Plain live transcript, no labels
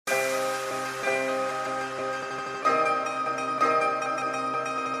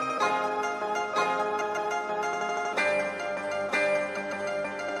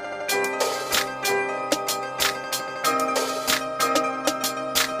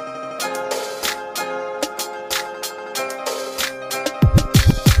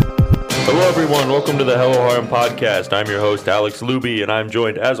Hello, everyone. Welcome to the Hello Harem podcast. I'm your host, Alex Luby, and I'm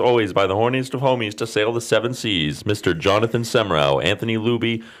joined, as always, by the horniest of homies to sail the seven seas, Mr. Jonathan Semrau, Anthony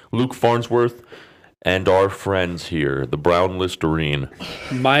Luby, Luke Farnsworth, and our friends here, the Brown Listerine.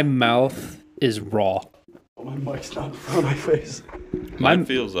 My mouth is raw. My mic's not in front of my face. Mine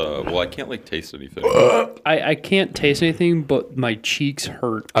feels, I can't, taste anything. I can't taste anything, but my cheeks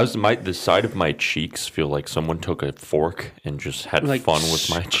hurt. The side of my cheeks feel like someone took a fork and just had fun with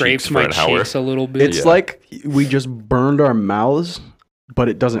my cheeks for an hour. Cheeks a little bit. It's like we just burned our mouths, but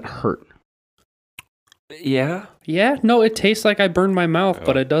it doesn't hurt. Yeah? Yeah, no, it tastes like I burned my mouth,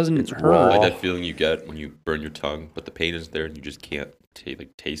 but it doesn't hurt. raw. Like that feeling you get when you burn your tongue, but the pain is there and you just can't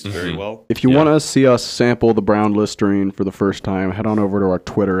taste very well. If you want to see us sample the brown Listerine for the first time, head on over to our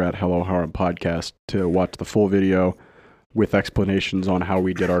Twitter at Hello Harem Podcast to watch the full video with explanations on how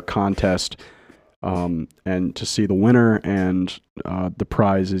we did our contest, and to see the winner, and the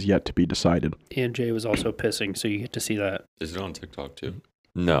prize is yet to be decided. And Jay was also pissing, so you get to see that. Is it on TikTok too?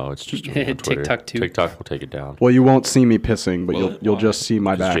 No, it's just on Twitter. TikTok too. TikTok will take it down. Well, you won't see me pissing, but you'll just see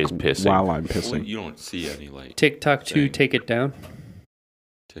my 'Cause back Jay's pissing. while I'm Well, pissing. you don't see any TikTok too, thing. take it down.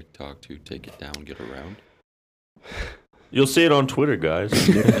 TikTok to take it down, get around. You'll see it on Twitter, guys.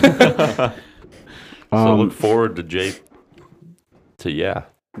 So look forward to Jay.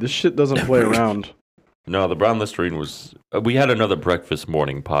 This shit doesn't play around. No, the Brown Listerine was... we had another breakfast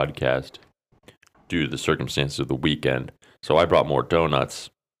morning podcast due to the circumstances of the weekend. So I brought more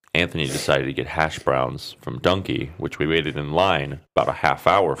donuts. Anthony decided to get hash browns from Donkey, which we waited in line about a half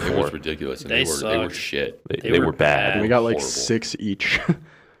hour for. It was ridiculous. And they were shit. They were bad. We got like Horrible. 6 each.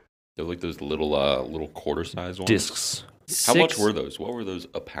 They're like those little quarter size ones. Discs. How much were those? What were those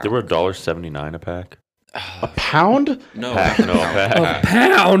a pound? They were $1.79 a pack. A pound? No, Pack, no, no. pack. A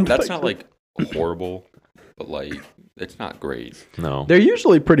pound? That's not horrible, but it's not great. No. They're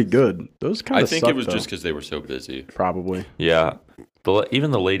usually pretty good. Those kind I of think suck, it was though. just because they were so busy. Probably. Yeah.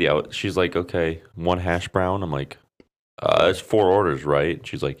 Even the lady out, she's like, okay, 1 hash brown. I'm like, it's 4 orders, right?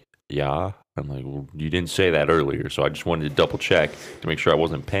 She's like, yeah. I'm like, well, you didn't say that earlier, so I just wanted to double check to make sure I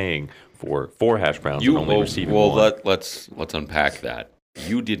wasn't paying for 4 hash browns and only receiving 1. Let's unpack that.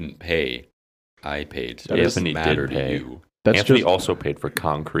 You didn't pay. I paid. So Anthony it doesn't matter did pay. to you. That's Anthony just, also paid for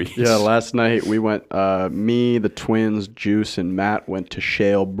concrete. yeah, last night we went, me, the twins, Juice, and Matt went to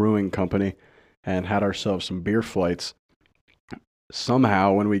Shale Brewing Company and had ourselves some beer flights.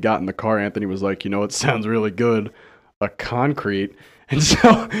 Somehow, when we got in the car, Anthony was like, it sounds really good, a concrete. And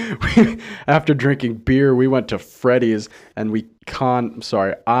so, after drinking beer, we went to Freddy's, and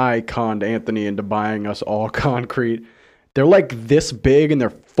I conned Anthony into buying us all concrete. They're like this big, and they're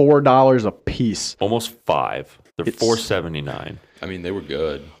 $4 a piece. Almost 5. They're $4.79. I mean, they were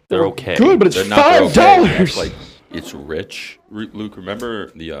good. They're okay. Good, but it's They're not $5. okay. It's rich. Luke,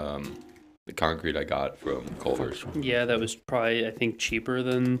 remember the concrete I got from Culver's? Yeah, that was probably, I think, cheaper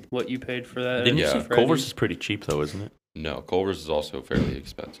than what you paid for that. Didn't you Yeah. see Culver's is pretty cheap, though, isn't it? No, Culver's is also fairly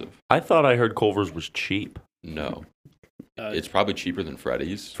expensive. I thought I heard Culver's was cheap. No. It's probably cheaper than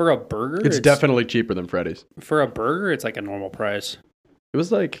Freddy's. For a burger? It's definitely cheaper than Freddy's. For a burger, it's like a normal price. It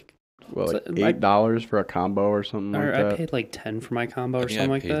was like $8 for a combo or something like I that. paid like 10 for my combo I or think something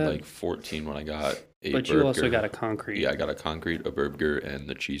I like paid that. like 14 when I got a But burger. you also got a concrete. Yeah, I got a concrete, a burger, and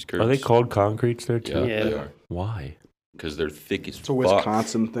the cheese curds. Are they called concretes there, too? Yeah, they Yeah. are. Why? Because they're thick as It's a fuck.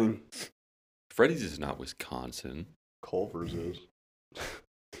 Wisconsin thing. Freddy's is not Wisconsin. Culver's is.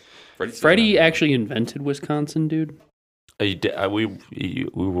 Freddie actually invented Wisconsin, dude. We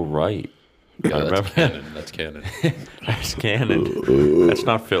were right. Yeah, I that's remember. canon. That's canon. That's canon. That's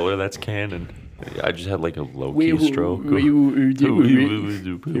not filler. That's canon. I just had like a low key stroke. My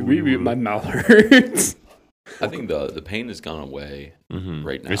mouth hurts. I think the pain has gone away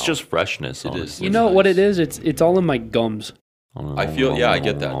right now. It's just freshness. It is. Honestly. You know what it is? It's all in my gums. I feel. Yeah, I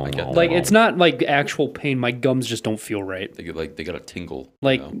get that. I get that. Like it's not like actual pain. My gums just don't feel right. They got a tingle.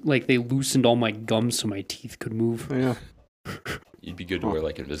 Like they loosened all my gums so my teeth could move. Yeah. You'd be good to wear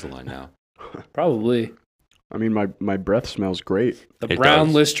like Invisalign now. Probably. I mean, my breath smells great. The It brown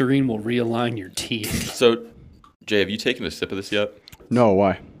does. Listerine will realign your teeth. So, Jay, have you taken a sip of this yet? No,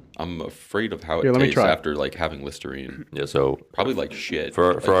 why? I'm afraid of how it Here, let me tastes try it. after like having Listerine. Yeah, so Probably like shit.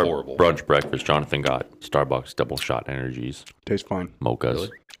 for like our horrible. brunch breakfast, Jonathan got Starbucks double shot energies, Tastes fine. mochas. Really?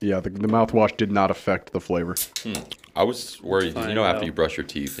 Yeah, the mouthwash did not affect the flavor. I was worried. 'Cause, Fine, after though. you brush your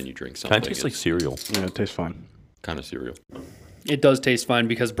teeth and you drink something, Kind of tastes like cereal. Yeah, it tastes fine. kind of cereal. It does taste fine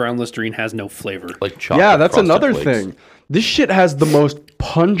because brown Listerine has no flavor. Like chocolate. Yeah, that's Frosted another Flakes. thing. This shit has the most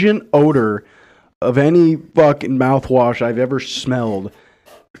pungent odor of any fucking mouthwash I've ever smelled.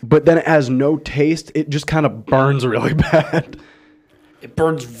 But then it has no taste. It just kind of burns really bad. It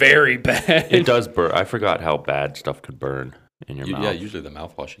burns very bad. It does burn. I forgot how bad stuff could burn in your mouth. Yeah, usually the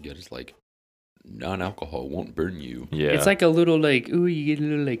mouthwash you get is like non-alcohol won't burn you. Yeah. It's like a little like, ooh, you get a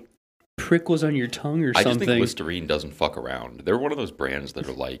little like prickles on your tongue or I something. just think Listerine doesn't fuck around. They're one of those brands that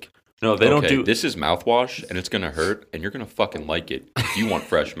are like, no, they don't do. This is mouthwash, and it's gonna hurt, and you're gonna fucking like it if you want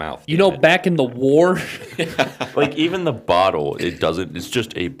fresh mouth. You know, damn it. back in the war, Like even the bottle, it doesn't. It's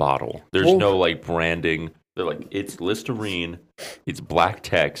just a bottle. There's Well- no like branding. They're like it's Listerine, it's black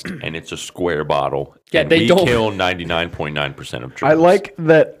text, and it's a square bottle. Yeah, and they we don't- kill 99.9% of germs. I like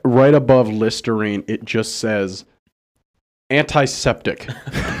that right above Listerine, it just says antiseptic.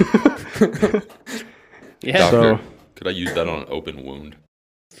 yeah. So- Doctor, could I use that on an open wound?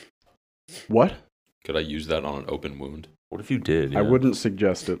 What? Could I use that on an open wound? What if you did? I yeah? wouldn't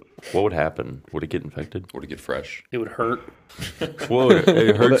suggest it. What would happen? Would it get infected? Or to get fresh? It would hurt. Well,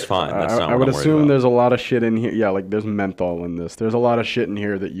 it hurts fine. That's not I what would I'm worried assume about. there's a lot of shit in here. Yeah, like there's menthol in this. There's a lot of shit in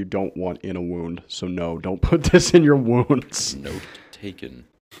here that you don't want in a wound. So no, don't put this in your wounds. Note taken.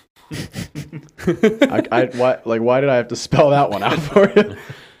 Why did I have to spell that one out for you?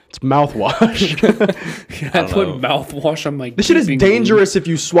 It's mouthwash. I don't put know. mouthwash on my. This shit is gaping wound. dangerous if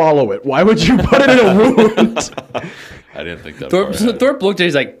you swallow it. Why would you put it in a wound? I didn't think that Thorpe, far ahead. Thorpe looked at it,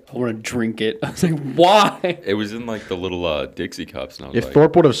 he's like, I want to drink it. I was like, why? It was in like the little Dixie cups, and I was If like,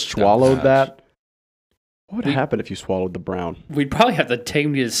 Thorpe would have swallowed match. that, what would We- happen if you swallowed the brown? We'd probably have to take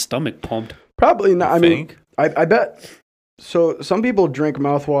him to his stomach pumped. Probably not. I mean, think? I bet. So some people drink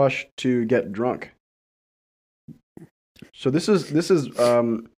mouthwash to get drunk. So this is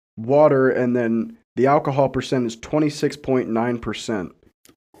water, and then the alcohol percent is 26.9%.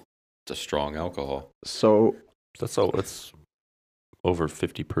 it's a strong alcohol. So That's over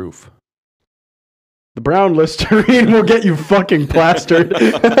 50 proof. the brown Listerine will get you fucking plastered.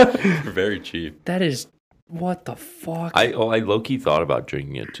 Very cheap. That is, what the fuck? I low-key thought about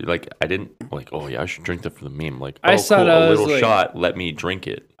drinking it too. Like I didn't like. Oh yeah, I should drink that for the meme. Like I oh saw cool, that, I a was little like- shot. Let me drink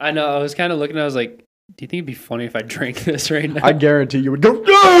it. I know, I was kind of looking, I was like, do you think it'd be funny if I drank this right now? I guarantee you would go.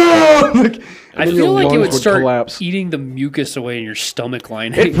 "Ah!" Like, I and then feel your like it lungs would start collapse. eating the mucus away in your stomach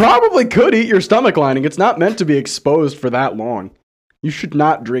lining. It probably could eat your stomach lining. It's not meant to be exposed for that long. You should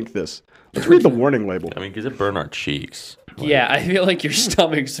not drink this. Let's read the warning label. I mean, because it burned our cheeks. Like, Yeah, I feel like your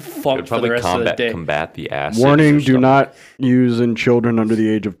stomach's it would fucked for the probably rest of the day. combat the acid. Warning, do not use in children under the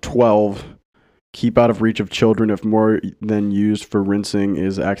age of 12. Keep out of reach of children if more than used for rinsing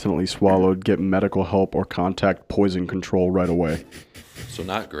is accidentally swallowed. Get medical help or contact poison control right away. So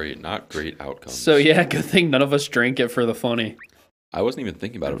not great outcomes. So yeah, good thing none of us drank it for the funny. I wasn't even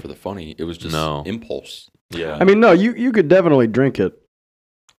thinking about it for the funny. It was just No. impulse. Yeah. I mean, no, you could definitely drink it.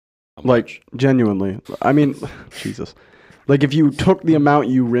 How Like, much? genuinely. I mean, Jesus. Like, if you took the amount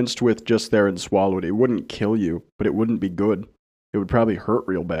you rinsed with just there and swallowed it, it wouldn't kill you, but it wouldn't be good. It would probably hurt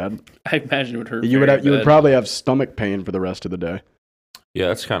real bad. I imagine it would hurt. You would very you would bad. probably have stomach pain for the rest of the day. yeah,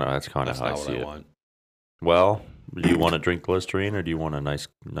 that's kind of That's how I not what see I it. want. Well, do you want to drink Listerine or do you want a nice?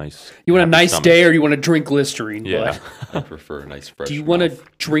 You want a happy nice stomach? day, or do you want to drink Listerine? Yeah. bud? I prefer a nice fresh. Do you want to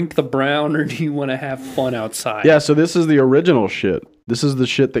mouth. drink the brown, or do you want to have fun outside? Yeah, so this is the original shit. This is the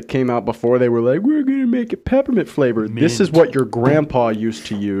shit that came out before they were like, we're going to make it peppermint flavored. This is Mint. what your grandpa used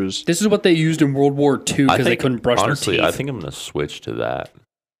to use. This is what they used in World War II I because they think- couldn't brush honestly, their I teeth. think I'm gonna switch to that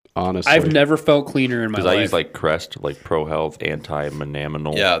Honestly. I've never felt cleaner in my because life. I use like Crest, like Pro Health,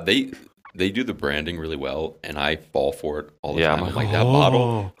 anti-monaminal. Yeah, they do the branding really well, and I fall for it all the Yeah, time. I'm I'm like, like, that oh.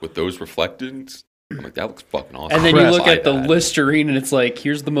 bottle with those reflectants. I'm like, that looks fucking awesome. and then you Crest. look Buy at the that. Listerine, and it's like,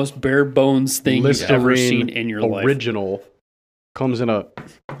 here's the most bare bones thing you've ever seen in your life. original comes in a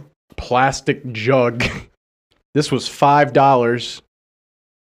plastic jug. This was $5,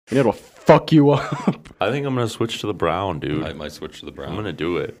 and it'll fuck you up. I think I'm gonna switch to the brown, dude. I might switch to the brown. I'm gonna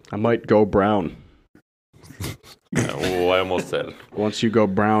do it. I might go brown. Oh, I almost said it. Once you go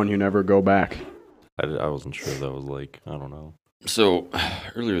brown, you never go back. I wasn't sure that was like I don't know. So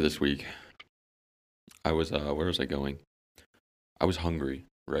earlier this week, I was where was I going? I was hungry,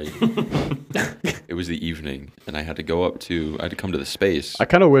 right? It was the evening, and I had to come to the space. I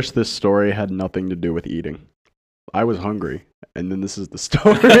kind of wish this story had nothing to do with eating. I was hungry, and then this is the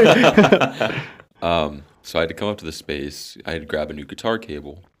story. So I had to come up to the space. I had to grab a new guitar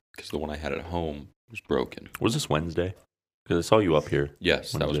cable because the one I had at home was broken. Was this Wednesday? Because I saw you up here.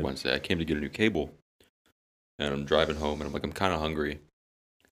 Yes, that was Wednesday. Wednesday. I came to get a new cable, and I'm driving home, and I'm like, I'm kind of hungry.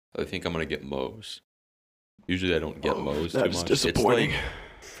 I think I'm gonna get Moe's. Usually I don't get Moe's too That's much. disappointing. It's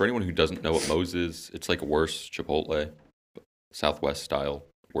like, for anyone who doesn't know what Moe's is, it's like a worse Chipotle, Southwest style,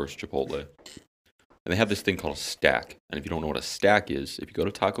 worse Chipotle. And they have this thing called a stack. And if you don't know what a stack is, if you go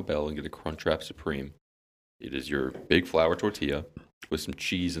to Taco Bell and get a Crunchwrap Supreme, it is your big flour tortilla with some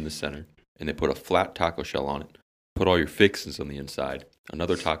cheese in the center, and they put a flat taco shell on it. Put all your fixings on the inside.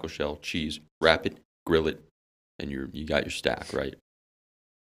 Another taco shell, cheese, wrap it, grill it, and you got your stack, right?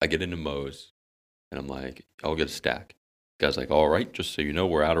 I get into Moe's, and I'm like, I'll get a stack. The guy's like, all right, just so you know,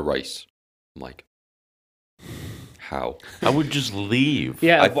 we're out of rice. I'm like, how? I would just leave.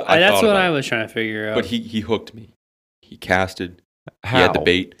 Yeah, I that's what thought I about was trying to figure out. But he hooked me. He casted. How? He had the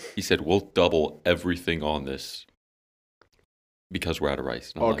bait. He said, we'll double everything on this because we're out of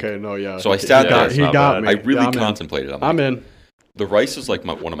rice. And I'm Okay, like, no, yeah. So I sat there. He got me. I really I'm in. contemplated. I'm like, in. The rice is like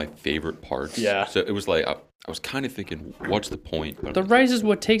one of my favorite parts. Yeah. So it was like, I was kind of thinking, what's the point? But the rice is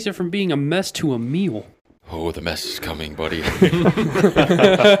what takes it from being a mess to a meal. Oh, the mess is coming, buddy.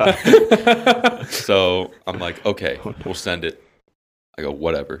 So I'm like, okay, we'll send it. I go,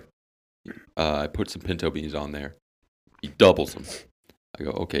 whatever. I put some pinto beans on there. He doubles them. I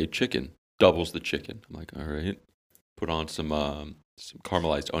go, okay, chicken. Doubles the chicken. I'm like, all right. Put on some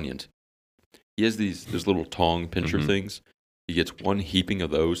caramelized onions. He has those little tong pincher things. He gets one heaping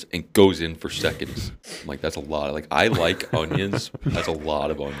of those and goes in for seconds. I'm like, that's a lot. Like, I like onions. That's a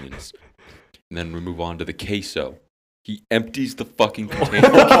lot of onions. And then we move on to the queso. He empties the fucking container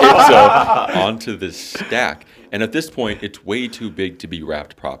of queso onto this stack. And at this point, it's way too big to be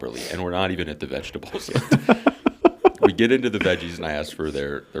wrapped properly. And we're not even at the vegetables yet. We get into the veggies, and I ask for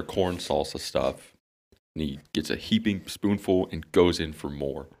their corn salsa stuff. And he gets a heaping spoonful and goes in for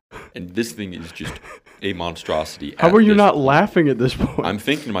more. And this thing is just a monstrosity. How are you not laughing at this point? I'm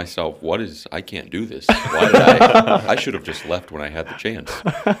thinking to myself, I can't do this. Why did I should have just left when I had the chance.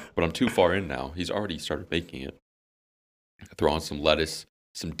 But I'm too far in now. He's already started making it. I throw on some lettuce,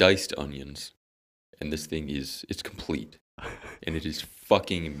 some diced onions, and this thing it's complete. And it is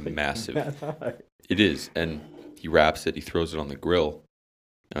fucking massive. It is. And he wraps it, he throws it on the grill.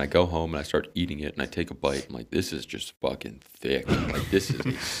 And I go home and I start eating it and I take a bite. I'm like, this is just fucking thick. Like, this is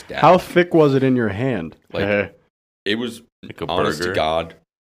a stack. How thick was it in your hand? Like, it was, like a honest burger. to God,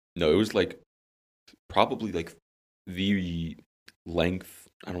 no, it was like, probably like the length.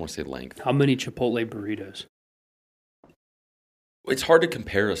 I don't want to say length. How many Chipotle burritos? It's hard to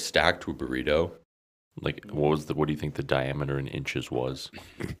compare a stack to a burrito. Like, what do you think the diameter in inches was?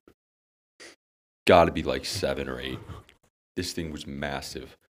 Got to be like 7 or 8. This thing was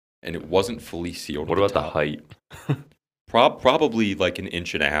massive, and it wasn't fully sealed. What about the height? Probably like 1.5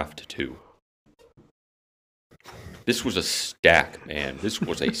 inches to 2. This was a stack, man. This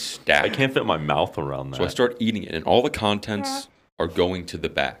was a stack. I can't fit my mouth around that. So I start eating it, and all the contents are going to the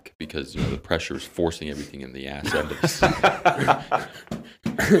back because the pressure is forcing everything in the ass end of this.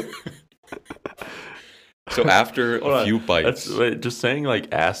 So after a few bites, just saying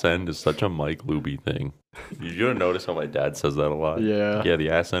like ass end is such a Mike Luby thing. You ever notice how my dad says that a lot? Yeah. Yeah, the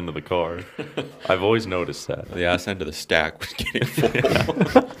ass end of the car. I've always noticed that. the ass end of the stack was getting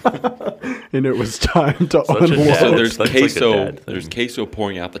full. And it was time to Such a unload. dad. So there's That's like a queso. dad thing. There's queso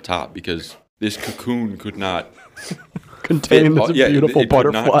pouring out the top because this cocoon could not Contain this beautiful it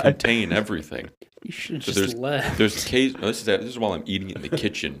could not butterfly. contain everything. You should have So just left. There's queso. This is while I'm eating it in the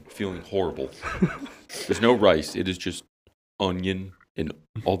kitchen, feeling horrible. There's no rice. It is just onion and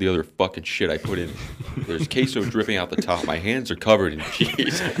all the other fucking shit I put in. There's queso dripping out the top. My hands are covered in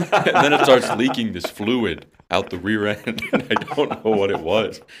cheese. And then it starts leaking this fluid out the rear end. And I don't know what it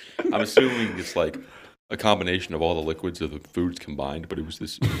was. I'm assuming it's like a combination of all the liquids of the foods combined, but it was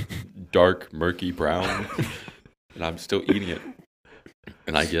this dark, murky brown. And I'm still eating it.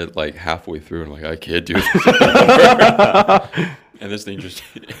 And I get like halfway through and I'm like, I can't do this anymore. And this thing just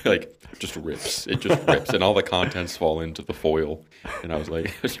rips. It just rips. And all the contents fall into the foil. And I was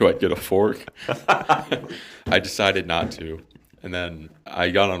like, do I get a fork? I decided not to. And then I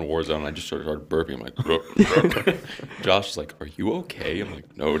got on Warzone and I just started burping. I'm like, "Rup, rup." Josh is like, are you okay? I'm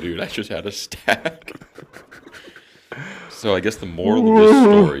like, no, dude, I just had a stack. So I guess the moral of this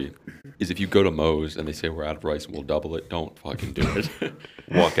story is if you go to Moe's and they say we're out of rice and we'll double it, don't fucking do it.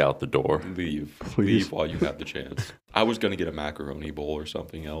 Walk out the door. Leave. Please. Leave while you have the chance. I was going to get a macaroni bowl or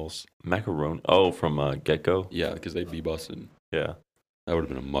something else. Macaroni. Oh, from Gecko? Yeah, because they'd be busting. Yeah. That would have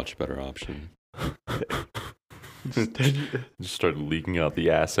been a much better option. Just started leaking out the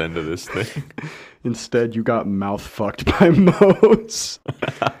ass end of this thing. Instead, you got mouth fucked by Moe's.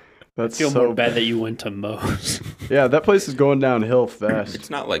 That's I feel so more bad that you went to Moe's. Yeah, that place is going downhill fast. It's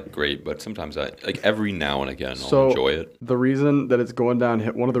not like great, but sometimes every now and again So- I'll enjoy it. The reason that it's going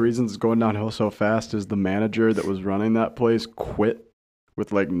downhill, one of the reasons it's going downhill so fast is the manager that was running that place quit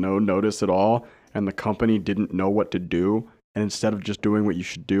with like no notice at all, and the company didn't know what to do. And instead of just doing what you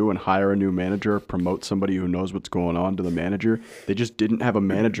should do and hire a new manager, promote somebody who knows what's going on to the manager, they just didn't have a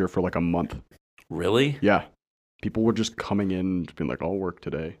manager for like a month. Really? Yeah. people were just coming in and just being like, "I'll work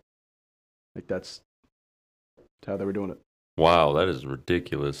today." Like that's how they were doing it. Wow, that is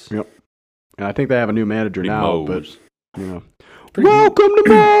ridiculous. Yep. And I think they have a new manager now, but you know, welcome to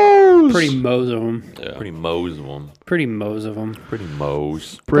Moe's. Pretty Moe's of them. Yeah. Pretty Moe's of them. Pretty Moe's of them. Pretty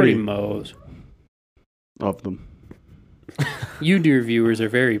Moe's. Pretty Moe's of them. You, dear viewers, are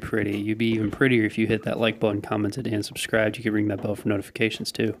very pretty. You'd be even prettier if you hit that like button, commented, and subscribed. You can ring that bell for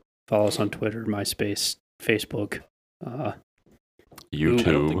notifications too. Follow us on Twitter, MySpace, Facebook, YouTube.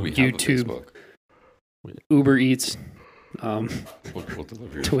 I don't think we have a Facebook. Uber Eats, We'll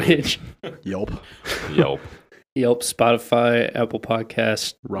deliver your Twitch, Yelp, Spotify, Apple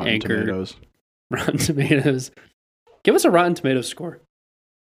Podcasts, Rotten Anchor, Tomatoes. Rotten Tomatoes. Give us a Rotten Tomatoes score.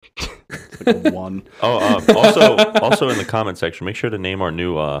 Like a 1. Also in the comment section, make sure to name our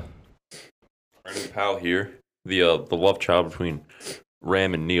new pal here, the love child between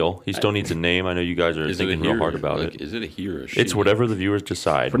Ram and Neil. He still needs a name. I know you guys are thinking real hard about it. Is it a he or a she? It's whatever the viewers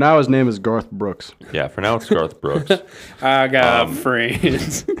decide. For now, his name is Garth Brooks. Yeah, for now it's Garth Brooks. I got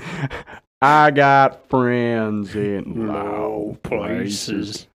friends. I got friends in low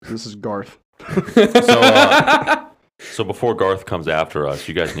places. This is Garth. So before Garth comes after us,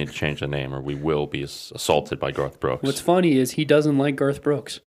 you guys need to change the name or we will be assaulted by Garth Brooks. What's funny is he doesn't like Garth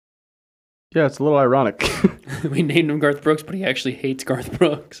Brooks. Yeah, it's a little ironic. We named him Garth Brooks, but he actually hates Garth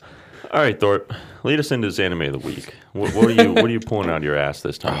Brooks. All right, Thorpe, lead us into this anime of the week. What are you pulling out of your ass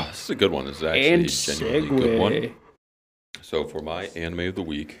this time? Oh, this is a good one. This is actually a genuinely good one. So for my anime of the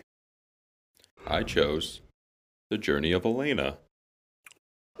week, I chose The Journey of Elena.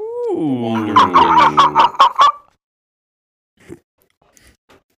 Ooh.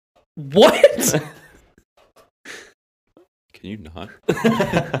 What? Can you not?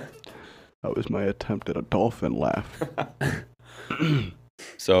 That was my attempt at a dolphin laugh.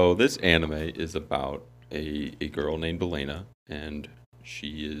 So this anime is about a girl named Elena, and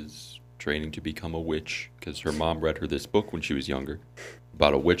she is training to become a witch because her mom read her this book when she was younger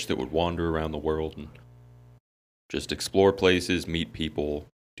about a witch that would wander around the world and just explore places, meet people,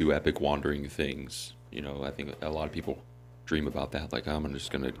 do epic wandering things. You know, I think a lot of people dream about that. Like, I'm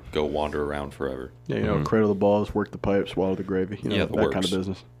just going to go wander around forever. Yeah, you know, cradle the balls, work the pipes, swallow the gravy. You know, yeah, that kind of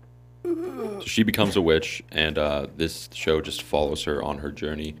business. So she becomes a witch, and this show just follows her on her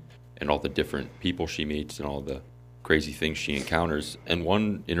journey and all the different people she meets and all the crazy things she encounters. And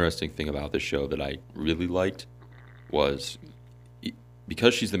one interesting thing about this show that I really liked was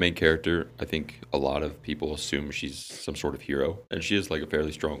because she's the main character, I think a lot of people assume she's some sort of hero, and she is like a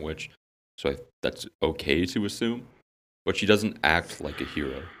fairly strong witch, so that's okay to assume. But she doesn't act like a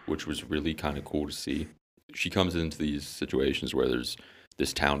hero, which was really kind of cool to see. She comes into these situations where there's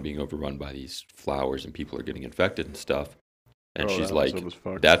this town being overrun by these flowers and people are getting infected and stuff. And she's like,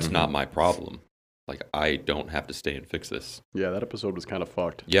 that's not my problem. Like, I don't have to stay and fix this. Yeah, that episode was kind of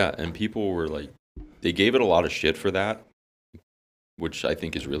fucked. Yeah, and people were like, they gave it a lot of shit for that, which I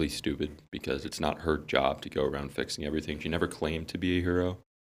think is really stupid because it's not her job to go around fixing everything. She never claimed to be a hero.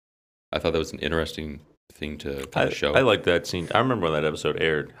 I thought that was an interesting thing to kind of show. I like that scene. I remember when that episode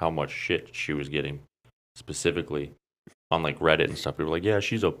aired, how much shit she was getting specifically on like Reddit and stuff. People were like, yeah,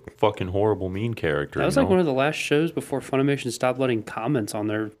 she's a fucking horrible, mean character. That was like one of the last shows before Funimation stopped letting comments on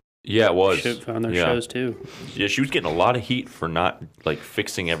their it was on their shows too. Yeah, she was getting a lot of heat for not like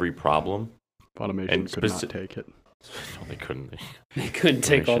fixing every problem. Funimation could not take it. No, they couldn't. They couldn't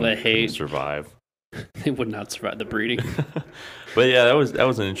take all that hate. Survive. They would not survive the breeding. But yeah, that was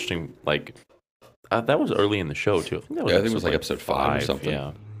an interesting like. That was early in the show too. I think it was like episode 5 or something.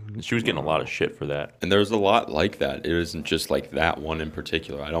 Yeah, she was getting a lot of shit for that. And there's a lot like that. It isn't just like that one in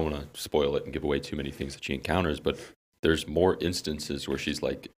particular. I don't want to spoil it and give away too many things that she encounters, but there's more instances where she's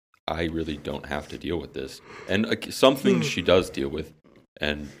like, I really don't have to deal with this. And some things she does deal with,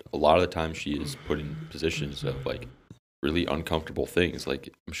 and a lot of the time she is put in positions of like really uncomfortable things.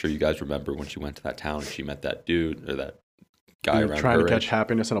 Like, I'm sure you guys remember when she went to that town and she met that dude or that guy around trying her to catch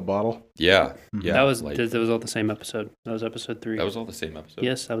happiness in a bottle. Yeah. That was all the same episode. That was episode 3. That was all the same episode.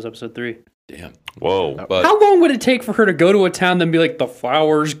 Yes, that was episode 3. Damn. Whoa. But how long would it take for her to go to a town then be like, the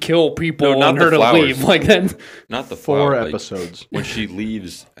flowers kill people, not and her the to flowers. leave? Like then not the 4 flower, episodes. When she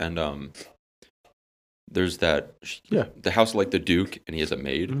leaves and there's that Yeah. the house of, like the Duke, and he has a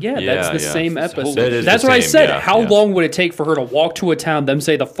maid. Yeah, that's the same episode. That is That's the what I same, said. yeah, How yeah. long would it take for her to walk to a town, them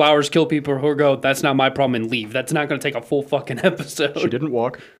say the flowers kill people, her go, that's not my problem, and leave? That's not going to take a full fucking episode. She didn't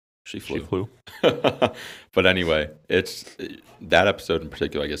walk. She flew. But anyway, it's that episode in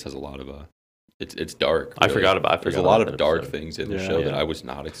particular, I guess, has a lot of It's dark. I forgot about. There's a lot of dark things in the Yeah. show that Yeah. I was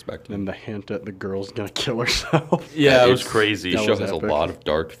not expecting. And the hint at the girl's gonna kill herself. Yeah, it was It's- crazy. The That show was has epic. a lot of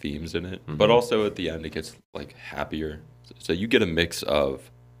dark themes in it, but Mhm. also at the end it gets like happier. So you get a mix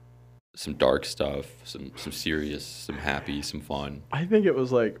of some dark stuff, some serious, some happy, some fun. I think it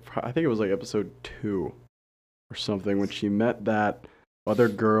was like episode 2 or something when she met that other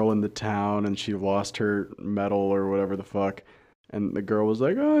girl in the town and she lost her medal or whatever the fuck. And the girl was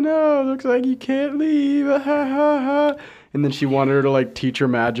like, "Oh no, looks like you can't leave." Ha ha ha. And then she wanted her to like teach her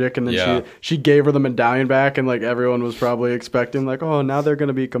magic, and then Yeah. she gave her the medallion back, and like everyone was probably expecting like, "Oh, now they're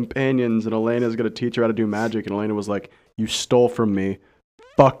gonna be companions, and Elena's gonna teach her how to do magic." And Elena was like, "You stole from me.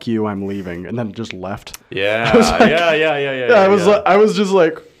 Fuck you, I'm leaving," and then just left. Yeah, I was like- yeah. I was just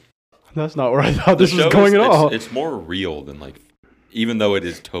like, that's not where I thought The this was show going at all. It's more real than like, even though it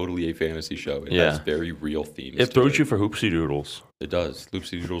is totally a fantasy show, it Yeah. has very real themes. It to throws you for hoopsie doodles. It does.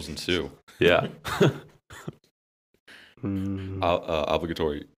 Loopsy doodles ensue. Yeah. Mm.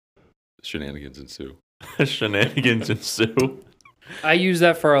 Obligatory shenanigans ensue. Shenanigans ensue. I used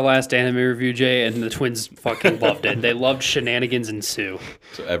that for our last anime review, Jay, and the twins fucking loved it. They loved shenanigans and Sue.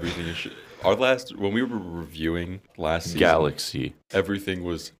 So everything is. Our last, when we were reviewing last season, Galaxy. everything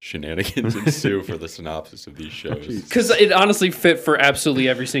was shenanigans ensue for the synopsis of these shows. Jeez. Because it honestly fit for absolutely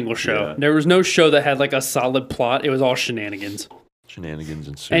every single show. Yeah. There was no show that had like a solid plot. It was all shenanigans. Shenanigans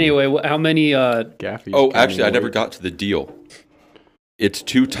ensue. Anyway, how many? Gaffy's Oh, gaining actually, I never weight. got to the deal. It's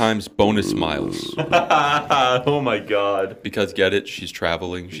 2 times bonus miles. Oh my god. Because get it, she's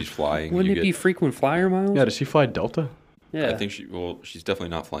traveling, she's flying. Wouldn't you it get, be frequent flyer miles? Yeah, does she fly Delta? Yeah. I think she's definitely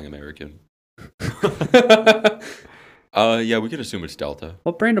not flying American. what Yeah, we can assume it's Delta.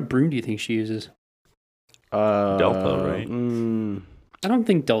 brand of broom do you think she uses? Delta, right? I don't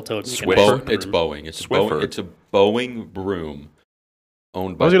think Delta would make Swiffer? it. It's Boeing. It's a Swiffer. It's a Boeing broom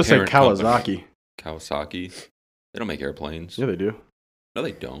owned I by was gonna say parent company. Kawasaki. Kawasaki. They don't make airplanes. Yeah, they do. No,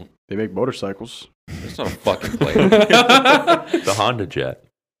 they don't. They make motorcycles. It's not a fucking plane. The Honda Jet.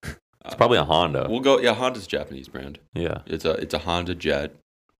 It's probably a Honda. We'll go. Yeah, Honda's a Japanese brand. Yeah. It's a Honda Jet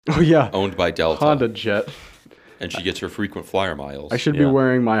Oh yeah, owned by Delta. Honda Jet. And she gets her frequent flyer miles. I should be Yeah.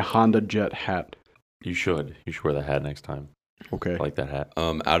 wearing my Honda Jet hat. You should. You should wear that hat next time. Okay. I like that hat.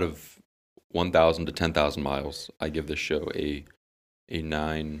 Out of 1,000 to 10,000 miles, I give this show a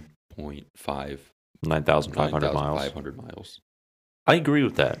 9.5. 9,500 miles. 9,500 miles. I agree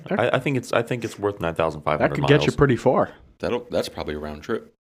with that. I think it's worth 9,500 That could miles. get you pretty far. That's probably a round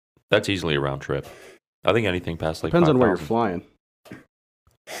trip. That's easily a round trip. I think anything past like Depends on where you're 5,000. flying.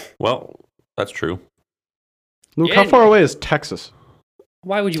 Well, that's true. Luke, Yeah. how far away is Texas?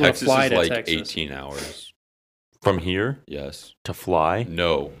 Why would you want to Texas fly is to like Texas? 18 hours. From here Yes. to fly,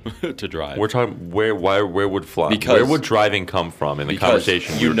 No. To drive. we're talking where would fly? Because- where would driving come from in the Because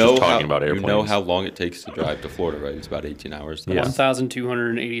conversation? We were just talking about airplanes. You know how long it takes to drive to Florida, right? It's about 18 hours. Yeah.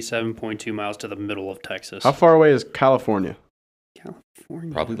 1,287.2 miles to the middle of Texas. How far away is California?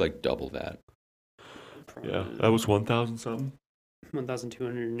 California. Probably like double that. Yeah, that was 1,000 something.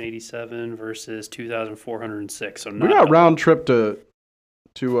 1,287 versus 2,406. So We not got double. round trip to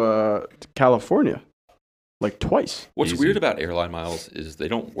California, like twice. What's Easy. weird about airline miles is they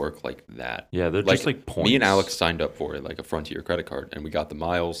don't work like that. Yeah, they're just like points. Me and Alex signed up for it, like a Frontier credit card, and we got the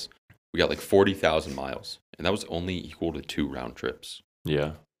miles. We got like 40,000 miles, and that was only equal to 2 round trips.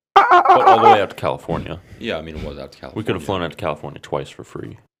 Yeah, but all the way out to California. Yeah, I mean it was out to California. We could have flown out to California twice for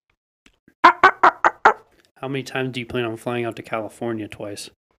free. How many times do you plan on flying out to California twice?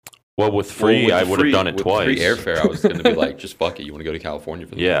 Well, with free, Well, I with would have free- done it with twice. Free airfare, I was going to be like, just fuck it. You want to go to California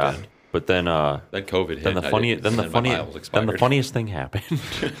for the Yeah, weekend? but then Then COVID hit. then the and I funny didn't- then the and my miles funny expired. then the funniest thing happened.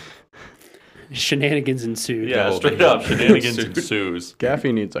 Shenanigans ensued. Yeah, Double straight down. up shenanigans ensues.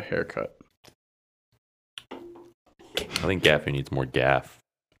 Gaffy needs a haircut. I think Gaffy needs more gaff.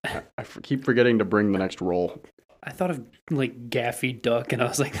 Keep forgetting to bring the next roll. I thought of like Gaffy Duck, and I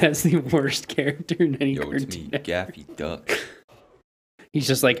was like, that's the worst character in any Yo, it's me, cartoon. Gaffy Duck. He's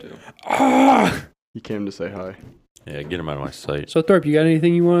just like, ah. He came to say hi. Yeah, get him out of my sight. So Thorpe, you got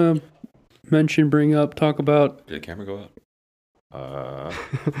anything you want to mention, bring up, talk about? Did the camera go out?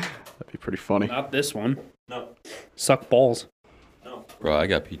 That'd be pretty funny. Not this one. No. Suck balls. Bro, I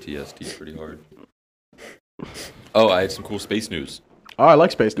got PTSD pretty hard. Oh, I had some cool space news. Oh, I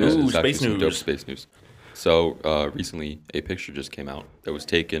like space news. Ooh, There's actually space some dope news. space news. So recently, a picture just came out that was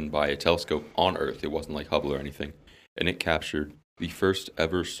taken by a telescope on Earth. It wasn't like Hubble or anything, and it captured the first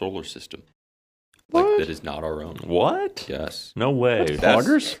ever solar system. Like What? that is not our own. What? Yes, No way. That's-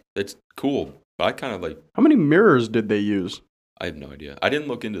 Poggers? it's cool, but I kind of like. How many mirrors did they use? I have no idea. I didn't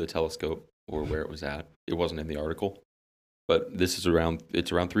look into the telescope or where it was at. It wasn't in the article, but this is around.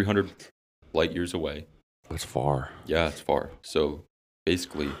 It's around 300 light years away. That's far. Yeah, it's far. So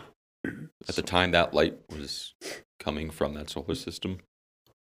basically, at the time that light was coming from that solar system,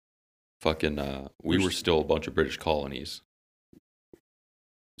 we were still a bunch of British colonies.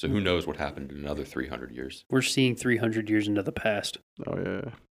 So who knows what happened in another 300 years? We're seeing 300 years into the past. Oh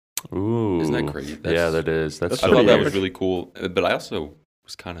yeah. Ooh. Mm. Isn't that crazy? Yeah, that is. That's I pretty thought that epic. was really cool, but I also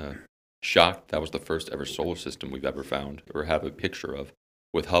was kind of shocked that was the first ever solar system we've ever found or have a picture of,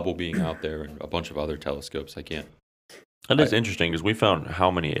 with Hubble being out there and a bunch of other telescopes. That is interesting because we found how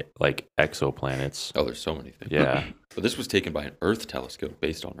many like exoplanets. Oh, there's so many things. Yeah. But this was taken by an Earth telescope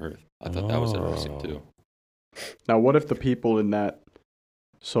based on Earth. I thought that was interesting Oh. too. Now, what if the people in that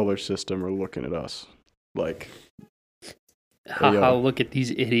solar system are looking at us? Like, Haha, look at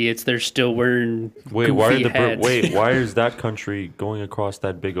these idiots. They're still wearing Wait, why are goofy hats. why is that country going across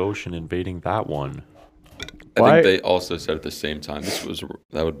that big ocean invading that one? I Why- think they also said at the same time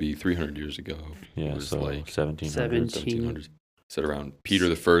that would be 300 years ago. Yeah, It was so like 1700s. 1700s. Said around Peter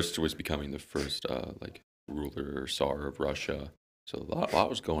the First was becoming the first like ruler or Tsar of Russia. So a lot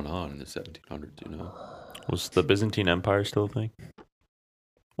was going on in the 1700s. You know, Was the Byzantine Empire still a thing?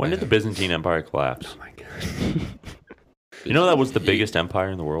 When did the Byzantine Empire collapse? Oh my god. You know that was the biggest empire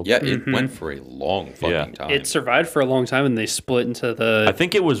in the world? Yeah, it Mhm. went for a long fucking Yeah. time. It survived for a long time and they split into the I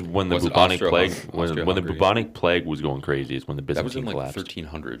think it was when the Was it bubonic plague when the Austro-Hungary? bubonic plague was going crazy is when the that was in Byzantine like collapsed.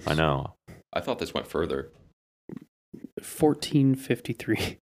 1300s. I know. I thought this went further.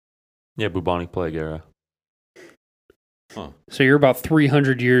 1453. Yeah, bubonic plague era. So you're about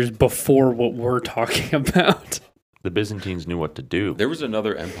 300 years before what we're talking about. The Byzantines knew what to do. There was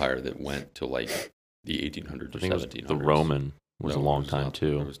another empire that went to like the 1800s I or think it was 1700s. the Roman was No, a it long was time not-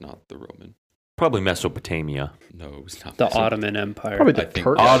 too. It was not the Roman. Probably Mesopotamia. No, it was not. The So- Ottoman Empire. probably I the think-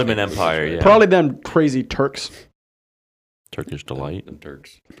 Turks. yeah, I Ottoman think it was Empire, right. yeah. Probably them crazy Turks. Turkish delight. The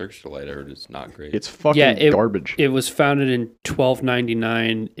Turkish delight. I heard is not great. It's fucking Yeah, garbage. It was founded in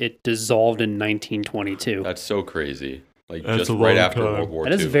 1299. It dissolved in 1922. That's so crazy. Like That's just a right long after time. World War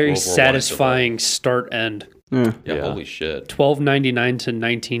That II. is a very World War I is satisfying start end. Yeah. so- Yeah, Yeah. holy shit. 1299 to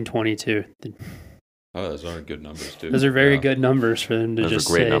 1922. Oh, those are good numbers too. Those are very Yeah. good numbers for them to Those just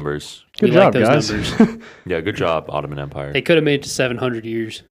are great say. numbers. Good We like job, those guys. numbers. Yeah, good job, Ottoman Empire. They could have made it to 700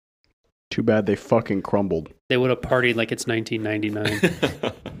 years. Too bad they fucking crumbled. They would have partied like it's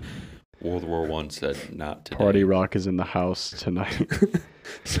 1999. World War I said not today. Party Rock is in the house tonight.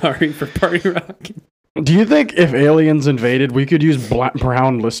 Sorry for party rock. Do you think if aliens invaded, we could use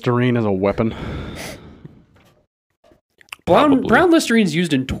brown Listerine as a weapon? Probably. Brown Listerine is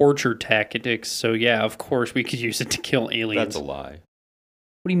used in torture tactics, so yeah, of course we could use it to kill aliens. That's a lie.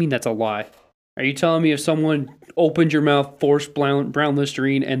 What do you mean that's a lie? Are you telling me if someone opened your mouth, forced brown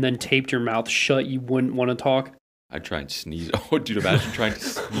Listerine, and then taped your mouth shut, you wouldn't want to talk? I'd try and sneeze. Oh, dude, imagine trying to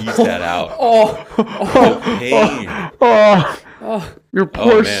sneeze that out. Oh, Oh, pain. oh. Your Oh, poor man,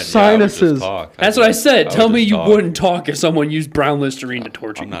 yeah, I would just sinuses. talk. That's what I said. would Tell me just you talk. wouldn't talk if someone used brown Listerine to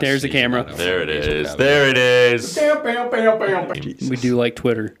torture I'm you. not There's the sneezing camera. that out. There it Nasal is. cavity. There it is. Jesus. We do like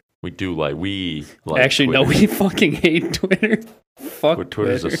Twitter. We like Actually, no, Twitter. we fucking hate Twitter. Fuck But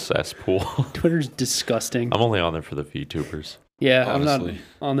Twitter's Twitter. a cesspool. Twitter's disgusting. I'm only on there for the VTubers. Yeah, Honestly. I'm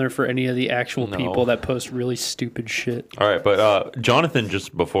not on there for any of the actual No. people that post really stupid shit. All right, but Jonathan,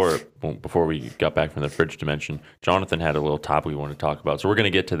 just before we got back from the fridge dimension, Jonathan had a little topic we wanted to talk about. So we're going to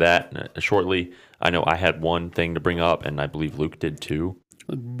get to that shortly. I know I had one thing to bring up, and I believe Luke did too.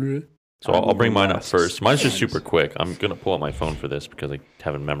 So I'll bring mine up first. Mine's just super quick. I'm going to pull out my phone for this because I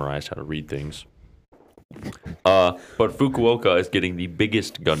haven't memorized how to read things. But Fukuoka is getting the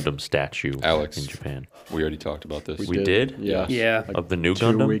biggest Gundam statue Alex. in Japan. We already talked about this. We did? Yeah. Yeah. Of the new 2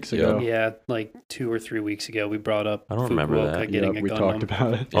 Gundam? weeks Yeah. ago. Yeah, like 2 or 3 weeks ago, we brought up I don't remember Fukuoka that. getting Yeah, a we Gundam. talked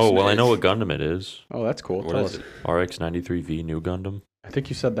about it. Oh, well, I It's- know what Gundam it is. Oh, that's cool. What Tell is us. it? RX-93V new Gundam. I think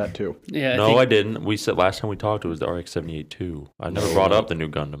you said that too. Yeah, No, think I didn't. We said last time we talked it was the RX-78 too. I never brought up the new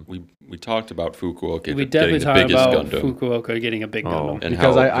Gundam. We talked about Fukuoka we getting definitely the talked biggest about Gundam. Fukuoka getting a big Oh. Gundam. And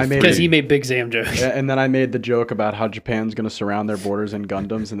Because how I the made Because it- he made Big Sam jokes. Yeah, and then I made the joke about how Japan's going to surround their borders in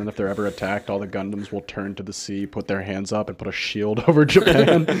Gundams, and then if they're ever attacked, all the Gundams will turn to the sea, put their hands up, and put a shield over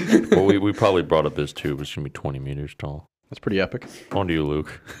Japan. Well, we probably brought up this too, but it's going to be 20 meters tall. That's pretty epic. On to you,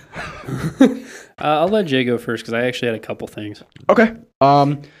 Luke. I'll let Jay go first because I actually had a couple things. Okay.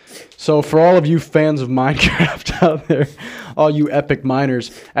 So for all of you fans of Minecraft out there, all you epic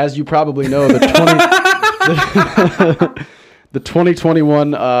miners, as you probably know, the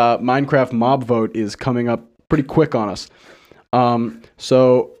 2021 Minecraft mob vote is coming up pretty quick on us.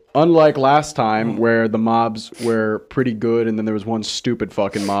 So unlike last time where the mobs were pretty good and then there was one stupid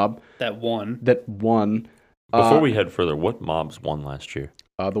fucking mob That one. that won. Before we head further, what mobs won last year?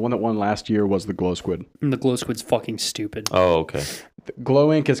 The one that won last year was the Glow Squid. And the glow squid's fucking stupid. Oh, okay. The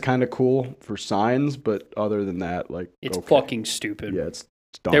Glow Ink is kind of cool for signs, but other than that, like It's okay. fucking stupid. Yeah, it's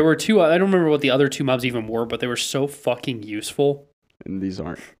dumb. There were two. I don't remember what the other two mobs even were, but they were so fucking useful. And these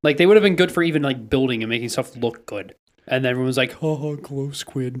aren't. Like they would have been good for even like building and making stuff look good. And everyone was like, "Oh, glow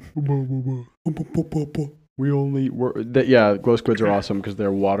squid." We only were yeah. Glow Squids are awesome because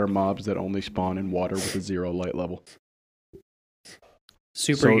they're water mobs that only spawn in water with a 0 light level.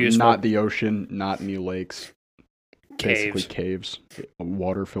 Super So useful. not the ocean, not any lakes. Basically Caves. caves,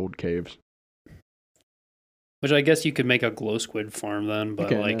 water-filled caves. Which I guess you could make a glow squid farm then, but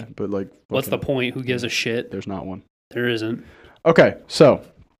Okay, like, yeah, but like, what's the fucking- point? Who gives a shit? There's not one. There isn't. Okay, so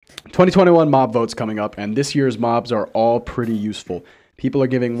 2021 mob votes coming up, and this year's mobs are all pretty useful. People are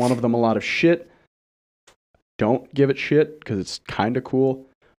giving one of them a lot of shit. Don't give it shit because it's kind of cool.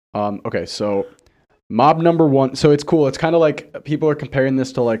 Okay, so mob number 1. So it's cool. It's kind of like people are comparing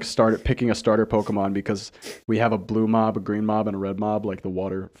this to like picking a starter Pokemon because we have a blue mob, a green mob, and a red mob, like the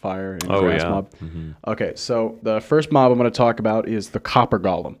water, fire, and grass mob. Mhm. Okay, so the first mob I'm going to talk about is the Copper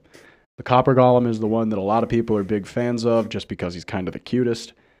Golem. The Copper Golem is the one that a lot of people are big fans of just because he's kind of the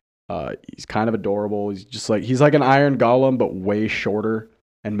cutest. He's kind of adorable. He's like an iron golem, but way shorter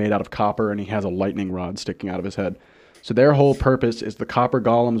and made out of copper, and he has a lightning rod sticking out of his head. So their whole purpose is the Copper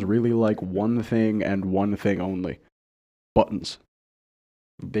Golems really like one thing and one thing only. Buttons.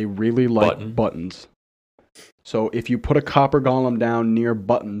 They really like buttons. So if you put a Copper Golem down near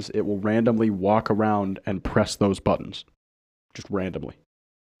buttons, it will randomly walk around and press those buttons. Just randomly.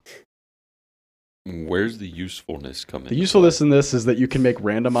 Where's the usefulness coming? The usefulness in this is that you can make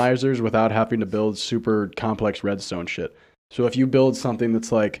randomizers without having to build super complex redstone shit. So if you build something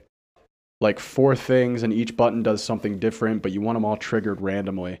that's like 4 things and each button does something different, but you want them all triggered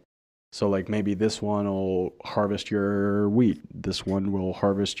randomly. So like maybe this one will harvest your wheat. This one will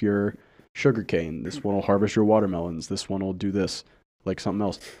harvest your sugarcane. This one will harvest your watermelons. This one will do this, like something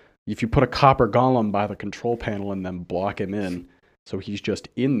else. If you put a Copper Golem by the control panel and then block him in, so he's just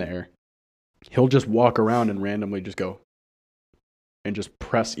in there, he'll just walk around and randomly just go and just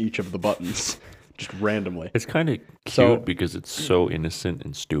press each of the buttons just randomly. It's kind of cute because it's so innocent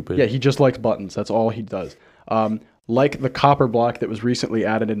and stupid. Yeah, he just likes buttons. That's all he does. Like the copper block that was recently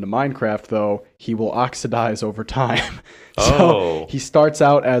added into Minecraft, though, he will oxidize over time. So he starts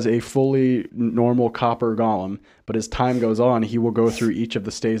out as a fully normal copper golem, but as time goes on, he will go through each of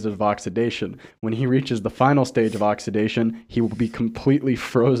the stages of oxidation. When he reaches the final stage of oxidation, he will be completely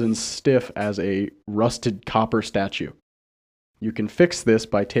frozen stiff as a rusted copper statue. You can fix this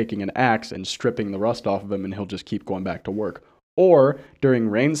by taking an axe and stripping the rust off of him, and he'll just keep going back to work. Or, during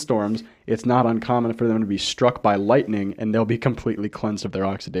rainstorms, it's not uncommon for them to be struck by lightning, and they'll be completely cleansed of their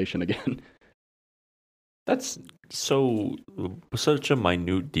oxidation again. That's such a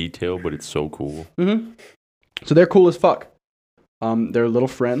minute detail, but it's so cool. Mm-hmm. So they're cool as fuck. They're little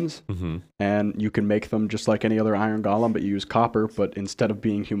friends, Mm-hmm. and you can make them just like any other iron golem, but you use copper. But instead of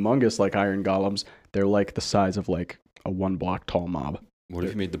being humongous like iron golems, they're like the size of like a 1 block tall mob. What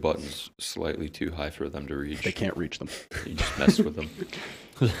if you made the buttons slightly too high for them to reach? They can't reach them. You just mess with them.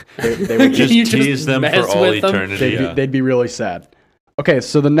 They would Just You just tease them mess for all with them? eternity. they'd be really sad. Okay,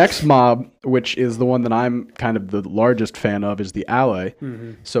 so the next mob, which is the one that I'm kind of the largest fan of, is the Ally.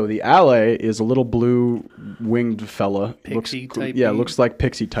 Mm-hmm. So the Ally is a little blue winged fella. Pixie type Yeah, beat. looks like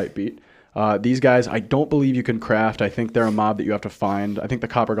pixie type beat. These guys, I don't believe you can craft. I think they're a mob that you have to find. I think the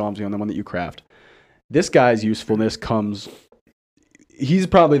Copper Golem's the only one that you craft. This guy's usefulness comes... He's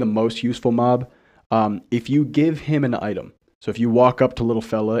probably the most useful mob. If you give him an item, so if you walk up to little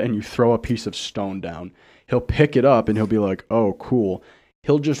fella and you throw a piece of stone down, he'll pick it up and he'll be like, oh, cool.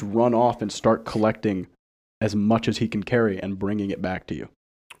 He'll just run off and start collecting as much as he can carry and bringing it back to you.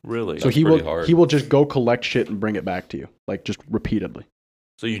 Really? So That's he pretty hard. will just go collect shit and bring it back to you, like just repeatedly.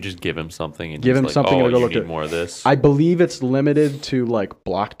 So you just give him something and Give he's him like, something oh, and he'll you look need at- more of this? I believe it's limited to like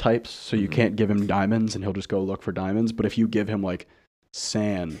block types, so you Mhm. can't give him diamonds and he'll just go look for diamonds. But if you give him like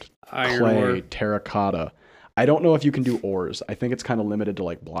sand, Iron clay, ore. terracotta. I don't know if you can do ores. I think it's kind of limited to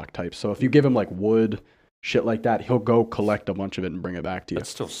like block types. So if you give him like wood, shit like that, he'll go collect a bunch of it and bring it back to you.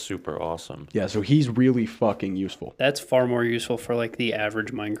 That's still super awesome. Yeah, so he's really fucking useful. That's far more useful for like the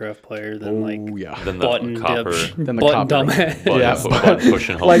average Minecraft player than like yeah. Then the button copper, Then the button copper. dumbass. button, Yeah, button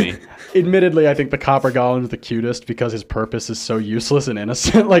pushing like, homie. admittedly, I think the Copper Golem's the cutest because his purpose is so useless and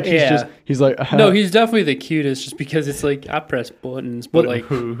innocent. Like he's like, No, he's definitely the cutest just because it's like I press buttons, but like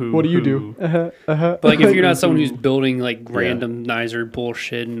what do you do? but like if you're not someone who's building like randomizer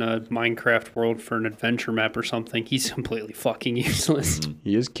bullshit in a Minecraft world for an adventure map or something, he's completely fucking useless.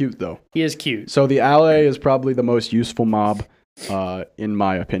 He is cute though. He is cute. So the Ally is probably the most useful mob. in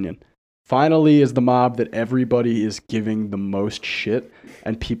my opinion. Finally is the mob that everybody is giving the most shit,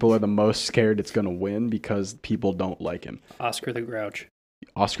 and people are the most scared it's going to win because people don't like him. Oscar the Grouch.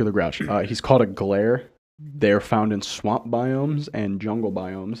 Oscar the Grouch. He's called a glare. They're found in swamp biomes and jungle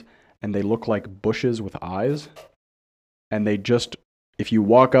biomes, and they look like bushes with eyes. And they just, if you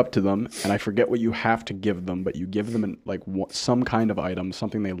walk up to them, and I forget what you have to give them, but you give them like some kind of item,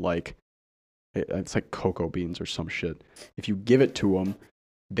 something they like. It's like cocoa beans or some shit. If you give it to them,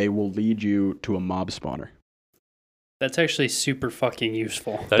 they will lead you to a mob spawner. That's actually super fucking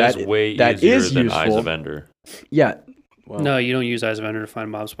useful. That is way easier than Eyes of Ender. Yeah. Well, No, you don't use Eyes of Ender to find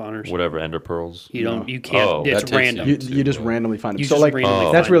mob spawners. Whatever, Ender Pearls. You don't. No. You can't. Oh, it's that takes random. you just randomly find them. You So just like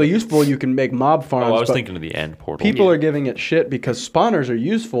randomly that's find really them. useful. You can make mob farms. Oh, I was but thinking of the end portal. people are giving it shit because spawners are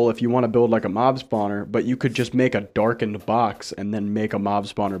useful if you want to build like a mob spawner, but you could just make a darkened box and then make a mob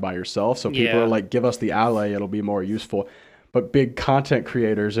spawner by yourself. So people Yeah. are like, give us the ally, it'll be more useful. But big content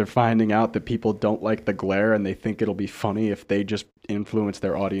creators are finding out that people don't like the glare and they think it'll be funny if they just influence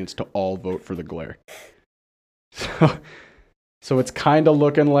their audience to all vote for the glare. So it's kind of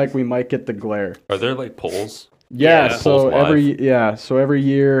looking like we might get the glare. Are there like polls? Yeah, Yeah. so Polls live. every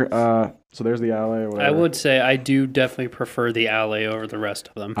year, so there's the ally or whatever. I would say I do definitely prefer the alley over the rest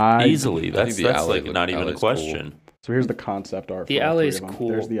of them. Easily. I That's think the alley like not even a alley's question. So here's the concept art. The for all alley three is of them. cool.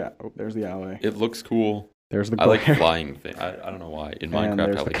 There's the alley. It looks cool. There's the I like glare. flying things. I don't know why. In And Minecraft,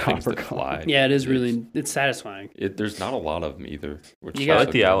 there's I the like things copper that column. fly. Yeah, it is really. It's satisfying. There's not a lot of them either. Which You is got- I so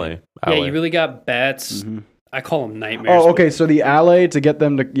like the funny. alley. Yeah, you really got bats. Mhm. I call them nightmares. Oh, okay. So the alley to get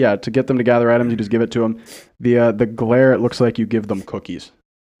them to gather items, you just give it to them. The glare, it looks like you give them cookies.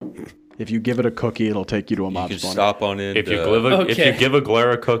 If you give it a cookie, it'll take you to a You mob can spawner. stop on it. If you give a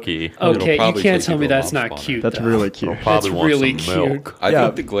glare a cookie, Okay, you probably can't take tell you me to a that's mob not spawner. cute. That's though. really cute. it'll probably That's want really some cute. milk. I Yeah.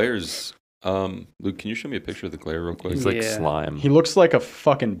 think the glare's. Luke, can you show me a picture of the glare real quick? He's like Yeah. slime. He looks like a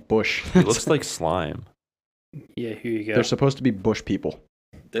fucking bush. He looks like slime. Yeah, here you go. They're supposed to be bush people.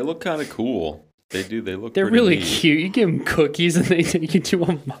 They look kind of cool. They do. They look. They're pretty really neat. cute. You give them cookies and they take you to a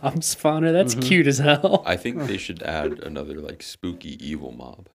mob spawner. That's Mhm. cute as hell. I think they should add another like spooky evil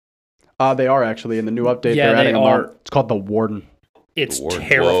mob. They are actually in the new update. Yeah, they're they adding a are. mob. It's called the Warden. It's The ward-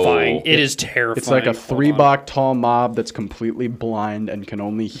 terrifying. Whoa. It is terrifying. It's like a Hold 3-block tall mob that's completely blind and can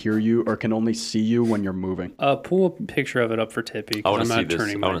only hear you or can only see you when you're moving. Pull a picture of it up for Tippy. I 'cause want I'm to see not this.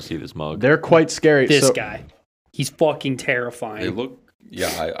 turning I want my- to see this mug. They're quite scary. This So- guy. He's fucking terrifying. They look.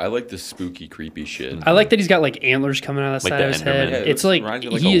 Yeah, I like the spooky, creepy shit. I like that he's got like antlers coming out of the Like side the of his Enderman. head. Yeah, it It's looks- like reminds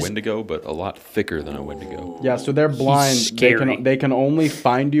me like he a is. Wendigo, but a lot thicker than a Wendigo. Yeah, so they're blind. scary. They can only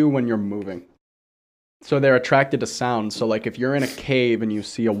find you when you're moving. So they're attracted to sound. So like if you're in a cave and you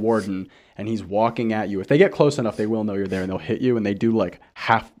see a warden and he's walking at you, if they get close enough, they will know you're there and they'll hit you and they do like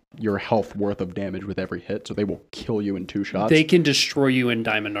half your health worth of damage with every hit. So they will kill you in 2 shots. They can destroy you in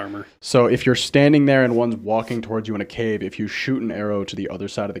diamond armor. So if you're standing there and one's walking towards you in a cave, if you shoot an arrow to the other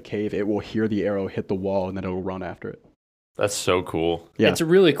side of the cave, it will hear the arrow hit the wall and then it'll run after it. That's so cool. Yeah. It's a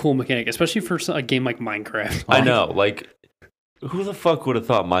really cool mechanic, especially for a game like Minecraft. I know. Like, who the fuck would have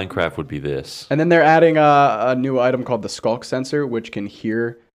thought Minecraft would be this? And then they're adding a new item called the skulk sensor, which can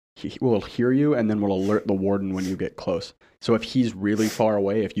will hear you and then will alert the warden when you get close. So if he's really far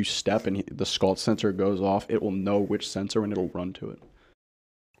away, if you step and the skulk sensor goes off, it will know which sensor and it'll run to it.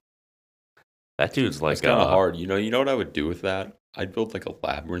 That dude's like It's kind of hard. You know what I would do with that? I'd build like a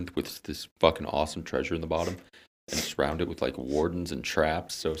labyrinth with this fucking awesome treasure in the bottom and surround it with like wardens and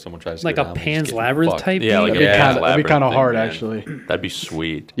traps. So if someone tries to Like go a down, they just Pan's get Labyrinth fucked. type Yeah, thing? like That'd be labyrinth kind of thing, hard, man. actually. That'd be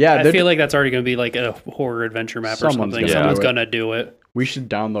sweet. Yeah, I feel like that's already going to be like a horror adventure map or Someone's something. gonna Someone's do it. going to do it. we should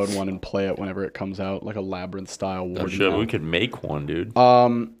download one and play it whenever it comes out, like a labyrinth style warden. Oh shit, map. we could make one, dude.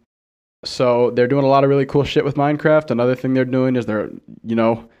 So they're doing a lot of really cool shit with Minecraft. Another thing they're doing is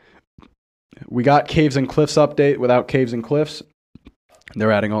we got Caves and Cliffs update without Caves and Cliffs.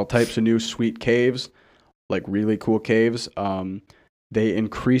 They're adding all types of new sweet caves, like really cool caves. They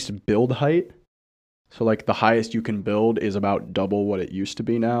increased build height. So like the highest you can build is about double what it used to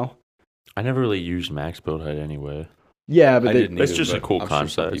be now. I never really used max build height anyway. Yeah, but I they, didn't It's either, just a but cool I'm sure some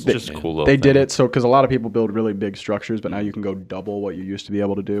concept. It's people just a can. cool little they did thing. it so because a lot of people build really big structures, but now you can go double what you used to be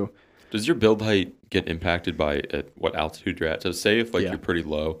able to do. Does your build height get impacted by at what altitude you're at? So say if like Yeah. you're pretty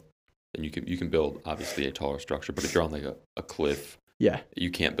low, then you can build obviously a taller structure. But if you're on like a cliff, Yeah.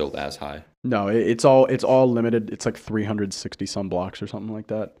 you can't build as high. No, it's all limited. It's like 360 some blocks or something like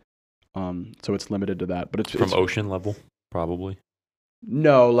that. So it's limited to that. But it's From ocean level, probably.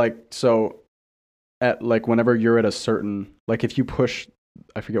 no, like so at like whenever you're at a certain, like if you push,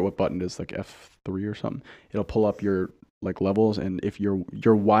 I forget what button it is, like F3 or something, it'll pull up your like levels, and if your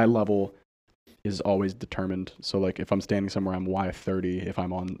Y level is always determined. So like if I'm standing somewhere, I'm Y30. If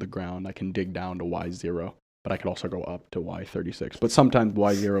I'm on the ground, I can dig down to Y0, but I could also go up to Y36. But sometimes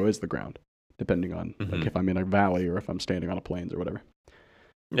Y0 is the ground, depending on like if I'm in a valley or if I'm standing on a plains or whatever.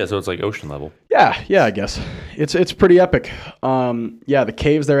 Yeah, so it's like ocean level. Yeah, I guess it's pretty epic. The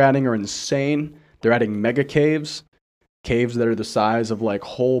caves they're adding are insane. They're adding mega caves that are the size of like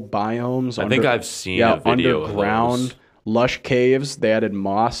whole biomes. I think I've seen a video underground. of those. Lush caves. They added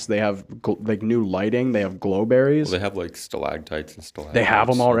moss. They have like new lighting. They have glowberries. Well, they have like stalactites and stalagmites. They have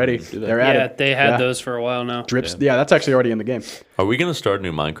them already. They're added. They had those for a while now. Drips. Yeah, that's actually already in the game. Are we gonna start a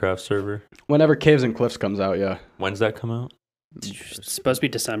new Minecraft server? Whenever Caves and Cliffs comes out, yeah. When's that come out? It's supposed to be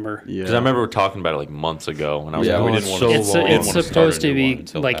December. Yeah. Because I remember talking about it like months ago, and I was Yeah, like, we oh, didn't it's want so to- long. It's supposed to be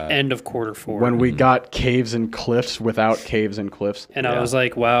until like that. end of quarter 4. When we got Caves and Cliffs without Caves and Cliffs. And I was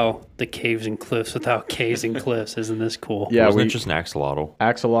like, wow, the caves and cliffs without caves and cliffs. Isn't this cool? Yeah, Wasn't it just an axolotl?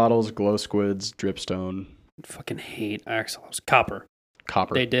 Axolotls, glow squids, dripstone, Fucking hate axolotls. Copper.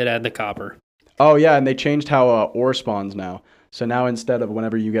 copper. They did add the copper. Oh, yeah, and they changed how ore spawns now. So now instead of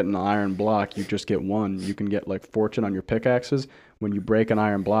whenever you get an iron block, you just get one. You can get like fortune on your pickaxes. When you break an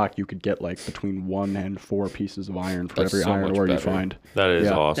iron block, you could get like between 1 and 4 pieces of iron for That's every so iron much ore you better. find. That is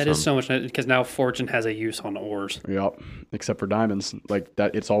Yeah. awesome. That is so much because now fortune has a use on ores. Yep, except for diamonds. Like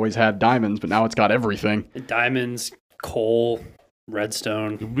that, it's always had diamonds, but now it's got everything. Diamonds, coal,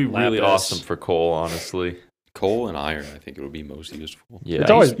 redstone. It would be really lapis. awesome for coal, honestly. Coal and iron, I think it would be most useful. Yeah.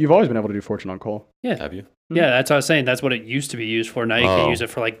 You've always been able to do fortune on coal. Have you? Yeah, that's what I was saying. That's what it used to be used for. Now you can use it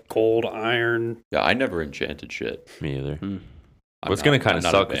for like gold, iron. Yeah, I never enchanted shit. Me either. I'm What's going not- to kind I'm of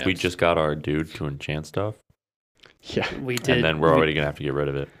not suck is we advanced. just got our dude to enchant stuff, Yeah, We did. and then we're already going to have to get rid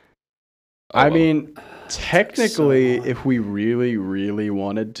of it. I well. mean, technically, so- if we really, really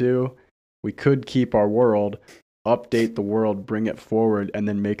wanted to, we could keep our world, update the world, bring it forward, and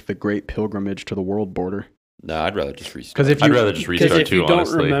then make the great pilgrimage to the world border. No, I'd rather just restart. Because if I'd you rather just Because restart if too, you don't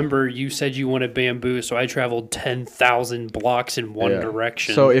honestly. remember, you said you wanted bamboo, so I traveled 10,000 blocks in one Yeah.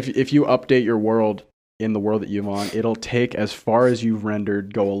 direction. So if you update your world in the world that you're on, it'll take as far as you've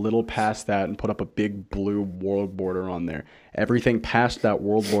rendered, go a little past that, and put up a big blue world border on there. Everything past that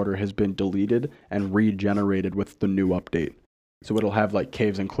world border has been deleted and regenerated with the new update. So it'll have like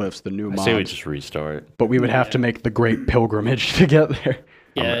caves and cliffs, the new I say we mods. just restart. But we would have to make the great pilgrimage to get there.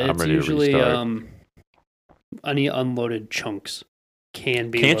 yeah, I'm it's ready to usually restart. any unloaded chunks can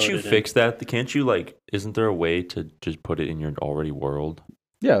be. Can't you loaded in. fix that? Can't you, like, isn't there a way to just put it in your already world?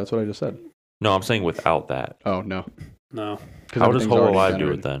 Yeah, that's what I just said. No, I'm saying without that. Oh, no. No, Because How does Whole Alive do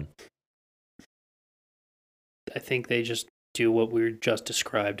it then? I think they just do what we just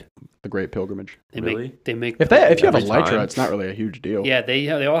described. The great pilgrimage. They Really? make If you have a Every Lytra, time? it's not really a huge deal. yeah they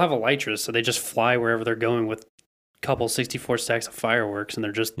all have elytras, so they just fly wherever they're going with a couple 64 stacks of fireworks, and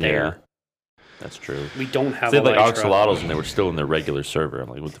they're just there. Yeah, that's true. We don't have They had like elytra. axolotls and they were still in their regular server. I'm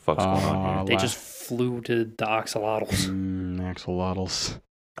like, what the fuck's going on here? They just flew to the axolotls. Axolotls.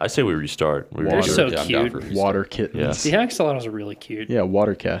 I say we restart. We They're restart. so Yeah, I'm down cute. for restart. Water kittens. The axolotls are really cute. Yeah,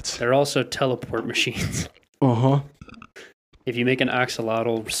 water cats. They're also teleport machines. Uh-huh. If you make an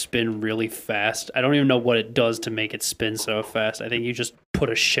axolotl spin really fast, I don't even know what it does to make it spin so fast. I think you just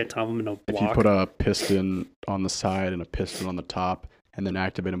put a shit ton of them in a If block. you put a piston on the side and a piston on the top, and then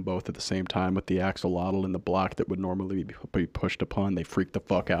activate them both at the same time with the axolotl in the block that would normally be pushed upon, they freak the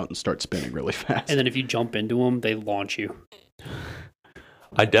fuck out and start spinning really fast. And then if you jump into them, they launch you.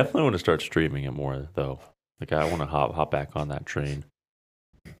 I definitely want to start streaming it more though. Like I want to hop back on that train.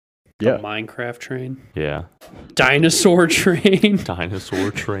 Yeah. A Minecraft train. Yeah, Dinosaur train.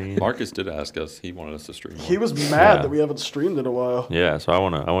 dinosaur train. Marcus did ask us. He wanted us to stream. He more. was mad Yeah. that we haven't streamed in a while. Yeah, so I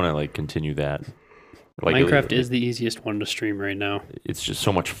want to like continue that. Like Minecraft is the easiest one to stream right now. It's just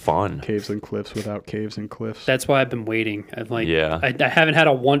so much fun. Caves and cliffs without caves and cliffs. That's why I've been waiting. I'm like, Yeah. I haven't had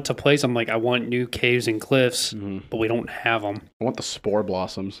a want to place. I'm like, I want new caves and cliffs, Mhm. but we don't have them. I want the spore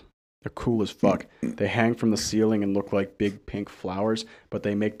blossoms. They're cool as fuck. They hang from the ceiling and look like big pink flowers, but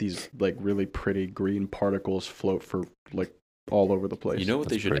they make these like really pretty green particles float for like all over the place. You know what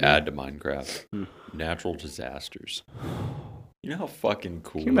they That's should pretty. add to Minecraft? Hmm. Natural disasters. You know how fucking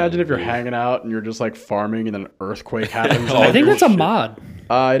cool. Can you imagine that if you're would be? hanging out and you're just like farming and then an earthquake happens? Oh, I think cool that's a shit. mod.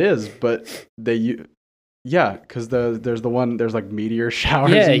 It is, but because there's like meteor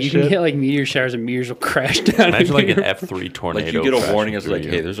showers. Yeah, and you shit. can get like meteor showers and meteors will crash down. Imagine like an here. F3 tornado. Like you get a crashing warning as through like,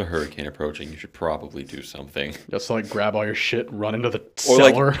 you. hey, there's a hurricane approaching. You should probably do something. Just like grab all your shit, run into the Or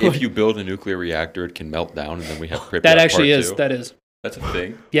cellar. like if you build a nuclear reactor, it can melt down, and then we have Pripyat That actually Part is. 2. That is. That's a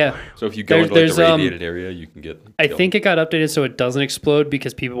thing. Yeah. So if you go There- into like there's, the radiated area, you can get. I killed. think it got updated so it doesn't explode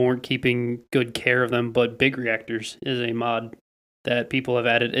because people weren't keeping good care of them. But big reactors is a mod that people have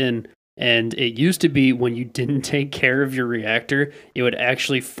added in And it used to be when you didn't take care of your reactor, it would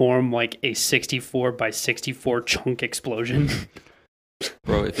actually form like a 64 by 64 chunk explosion.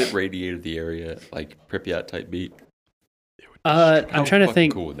 Bro, if it radiated the area like Pripyat type beat, I'm how trying to fucking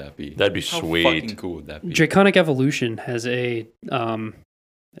think. cool would that be? That'd be How sweet. fucking cool would that be? Draconic Evolution has a not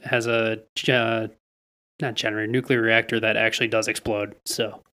generator, nuclear reactor that actually does explode.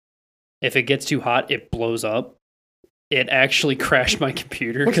 So if it gets too hot, it blows up. It actually crashed my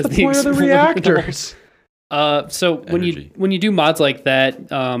computer What's the because point of the reactors? So Energy. when you do mods like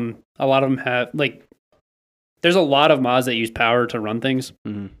that, a lot of them have like there's a lot of mods that use power to run things.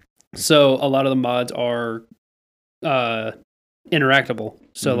 Mhm. So a lot of the mods are interactable.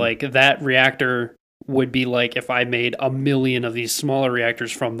 So Mhm. like that reactor would be like if I made 1 million of these smaller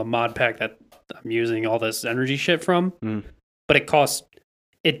reactors from the mod pack that I'm using all this energy shit from. Mm. But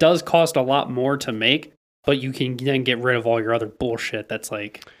it does cost a lot more to make, but you can then get rid of all your other bullshit that's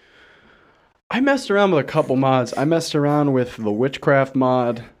like I messed around with a couple mods. I messed around with the Witchcraft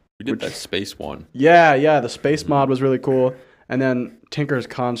mod. We did that space one. Yeah, the space mod was really cool. And then Tinker's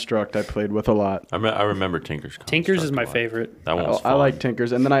Construct I played with a lot. I remember Tinker's. Tinker's is Construct my a lot. favorite. That one was I fun. like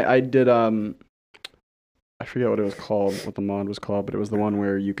Tinker's. And then I did I forget what it was called, what the mod was called, but it was the one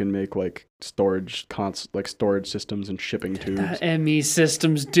where you can make like storage systems and shipping tubes. That ME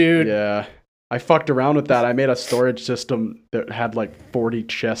systems, dude. Yeah. I fucked around with that. I made a storage system that had like 40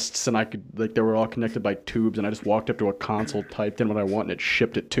 chests and I could like they were all connected by tubes and I just walked up to a console, typed in what I want and it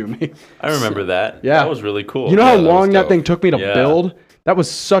shipped it to me. I remember that. Yeah. That was really cool. You know Yeah, how that long was that dope. thing took me to Yeah. build? That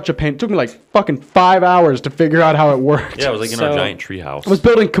was such a pain. It took me like fucking 5 hours to figure out how it worked. Yeah, it was like in our So- giant treehouse. I was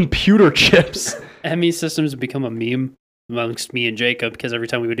building computer chips. ME systems have become a meme amongst me and Jacob because every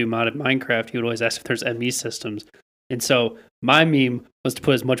time we would do modded Minecraft, he would always ask if there's ME systems. And so my meme was to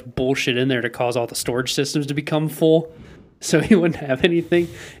put as much bullshit in there to cause all the storage systems to become full so he wouldn't have anything.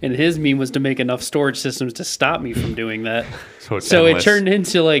 And his meme was to make enough storage systems to stop me from doing that. it's So it endless. turned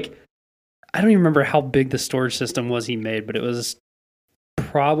into like, I don't even remember how big the storage system was he made, but it was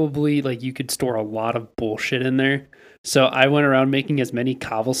probably like you could store a lot of bullshit in there. So I went around making as many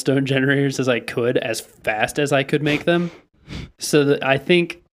cobblestone generators as I could as fast as I could make them. So that I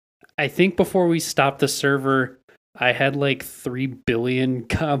think before we stopped the server, I had like 3 billion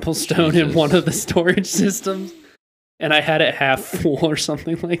cobblestone in Jesus. one of the storage systems, and I had it half full or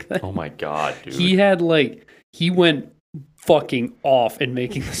something like that. Oh my god, dude. He went fucking off in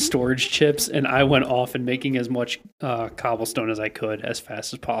making the storage chips, and I went off in making as much cobblestone as I could as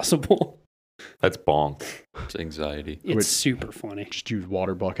fast as possible. That's bonk. It's anxiety. It's Which- super funny. Just use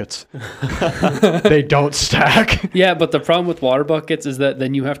water buckets. They don't stack. Yeah, but the problem with water buckets is that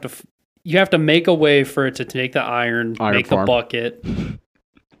then you have to make a way for it to take the iron make farm. the bucket.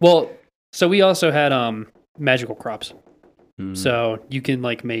 Well, so we also had magical crops. So you can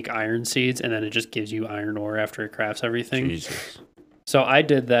like make iron seeds and then it just gives you iron ore after it crafts everything. Jesus. So I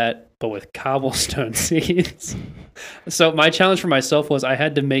did that, but with cobblestone seeds. So my challenge for myself was I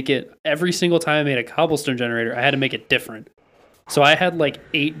had to make it every single time I made a cobblestone generator, I had to make it different. So I had like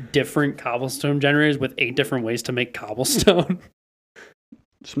 8 different cobblestone generators with 8 different ways to make cobblestone.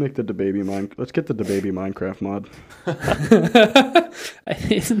 Just make the DeBaby Mine. Let's get the DeBaby Minecraft mod.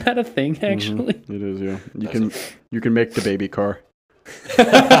 Isn't that a thing actually? It is, yeah. You can make DeBaby car.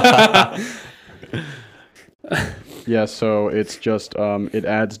 Yeah, so it's just it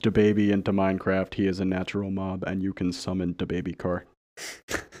adds DeBaby into Minecraft. He is a natural mob, and you can summon DeBaby car.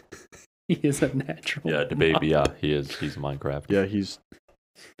 He is a natural. Yeah, the baby. Yeah, he's Minecraft. Yeah, he's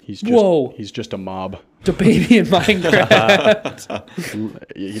just Whoa. he's just a mob. The baby in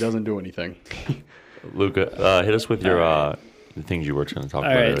Minecraft. He doesn't do anything. Luca, hit us with your the things you were going to talk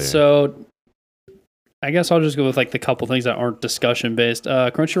All about right, earlier. so I guess I'll just go with like the couple things that aren't discussion based.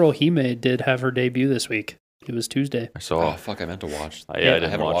 Crunchyroll Hime did have her debut this week. It was Tuesday. I saw. Oh fuck! I meant to watch. Yeah, I I didn't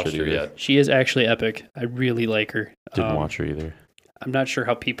haven't watch watched it her either. yet. She is actually epic. I really like her. Didn't watch her either. I'm not sure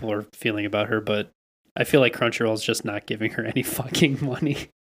how people are feeling about her, but I feel like Crunchyroll's just not giving her any fucking money.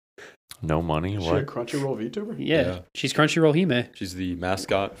 No money. Is she a What? Crunchyroll VTuber? Yeah, she's Crunchyroll Hime. She's the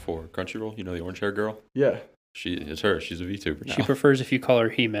mascot for Crunchyroll. You know the orange hair girl. Yeah. It's her. She's a VTuber now. She prefers if you call her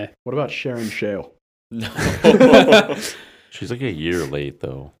Hime. What about Sharon Shale? No. She's like a year late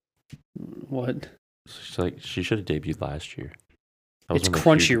though. What? She's like she should have debuted last year. That was It's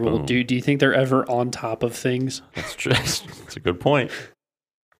when the huge Crunchyroll, boom. dude. Do you think they're ever on top of things? That's true. That's a good point.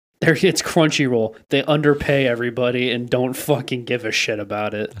 It's Crunchyroll. They underpay everybody and don't fucking give a shit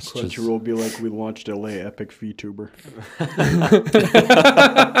about it. That's just- Crunchyroll be like, we launched LA Epic VTuber.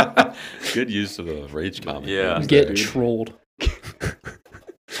 Good use of the rage comment. Yeah. Get dude. trolled.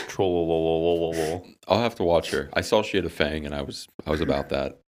 troll. I'll have to watch her. I saw she had a fang, and I was about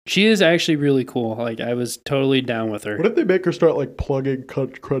that. She is actually really cool. Like, I was totally down with her. What if they make her start like plugging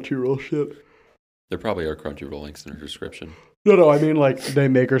Crunchyroll shit? There probably are Crunchyroll links in her description. No, I mean like they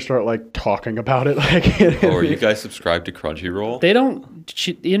make her start like talking about it. Like, Oh, are you guys subscribed to Crunchyroll? They don't.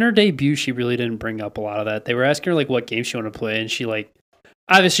 In her debut, she really didn't bring up a lot of that. They were asking her like what game she wanted to play, and she like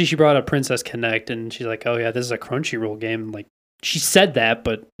obviously she brought up Princess Connect, and she's like, "Oh yeah, this is a Crunchyroll game." Like she said that,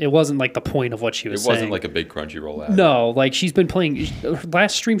 but it wasn't like the point of what she was saying. It wasn't like a big Crunchyroll ad. No, like she's been playing.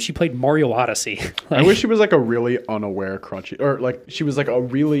 Last stream, she played Mario Odyssey. I wish she was like a really unaware or like she was like a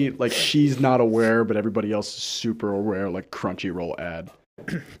really like she's not aware, but everybody else is super aware. Like Crunchyroll ad.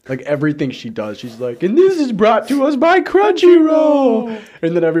 Like everything she does, she's like, and this is brought to us by Crunchyroll.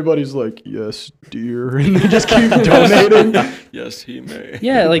 And then everybody's like, yes, dear. And they just keep donating. Yes, he may.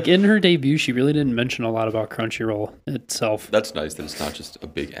 Yeah, like in her debut, she really didn't mention a lot about Crunchyroll itself. That's nice that it's not just a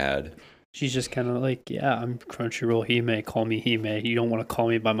big ad. She's just kind of like, yeah, I'm Crunchyroll Hime. Call me Hime. You don't want to call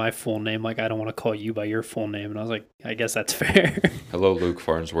me by my full name. Like, I don't want to call you by your full name. And I was like, I guess that's fair. Hello, Luke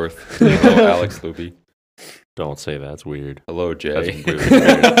Farnsworth. Hello, Alex Luby. Don't say that's weird. Hello, Jay. That's really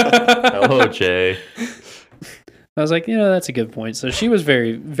weird. Hello, Jay. I was like, that's a good point. So she was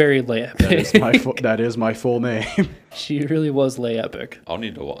very, very lay epic. That is my full name. She really was lay epic. I'll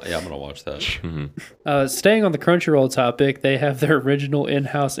need to yeah, I'm going to watch that. Mm-hmm. Staying on the Crunchyroll topic, they have their original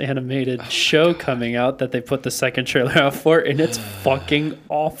in-house animated show coming out that they put the second trailer out for, and it's fucking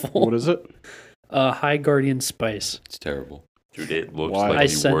awful. What is it? High Guardian Spice. It's terrible. Dude, it looks Why? like I the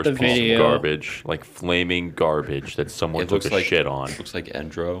sent worst the piece video. of garbage. Like flaming garbage that someone It took looks a like shit on. It looks like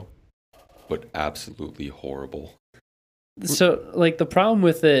Endro, but absolutely horrible. So, like, the problem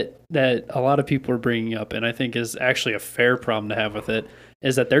with it that a lot of people are bringing up, and I think is actually a fair problem to have with it,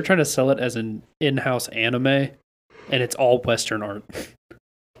 is that they're trying to sell it as an in-house anime, and it's all Western art.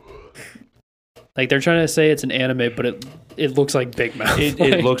 Like, they're trying to say it's an anime, but it looks like Big Mouth.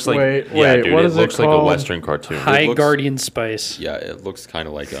 It looks like Wait, dude, what it is it looks like a called? Western cartoon. High looks- Guardian Spice. Yeah, it looks kind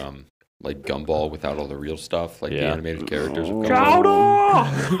of like Gumball without all the real stuff, like the Yeah. animated characters of Gumball.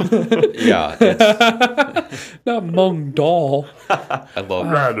 Chowder! Yeah, it's, Not Mung Doll. I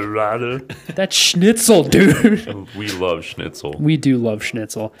love Rada. That's Schnitzel, dude. We love Schnitzel. We do love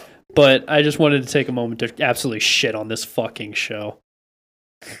Schnitzel. But I just wanted to take a moment to absolutely shit on this fucking show.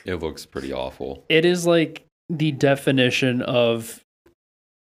 it. Looks pretty awful. It is like the definition of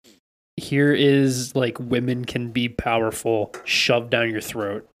here is like women can be powerful shoved down your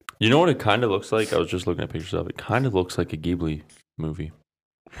throat. You know what it kind of looks like? I was just looking at pictures of it. Kind of looks like a Ghibli movie.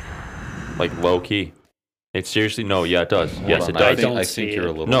 Like low key. It seriously, no, yeah, it does. Yes, it I does. don't I see think you're a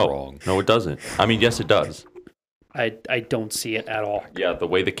it. little No, wrong. no, it doesn't. I mean, yes, it does. I don't see it at all. Yeah, the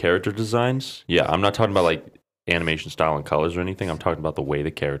way the character designs. Yeah, I'm not talking about like animation style and colors or anything. I'm talking about the way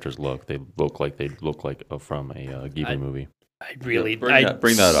the characters look. They look like from a Ghibli movie. I really Bring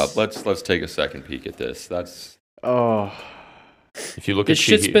that up. Let's take a second peek at this. That's Oh, If you look This at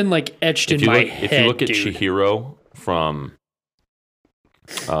shit's been like etched in my head. if you look at dude. Chihiro from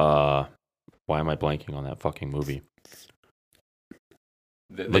why am I blanking on that fucking movie?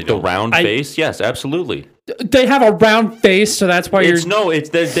 they Like the don't- round I- face? Yes, absolutely. They have a round face, so that's why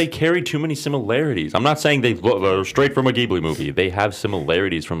They carry too many similarities. I'm not saying they look they're straight from a Ghibli movie. They have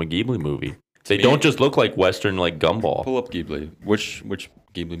similarities from a Ghibli movie. They don't just look like Western like Gumball. Pull up Ghibli. Which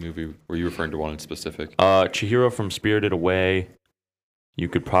Ghibli movie were you referring to? One in specific? Chihiro from Spirited Away. You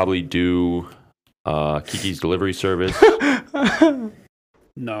could probably do Kiki's Delivery Service.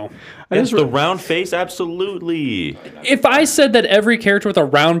 No. Yes, the round face, absolutely. If I said that every character with a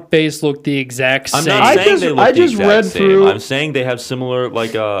round face looked the exact I'm same, not saying they look I the just exact read same. through- I'm saying they have similar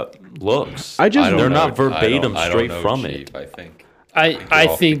like looks. I just- They're don't not know. verbatim I don't straight know, from Chief, it. I think. I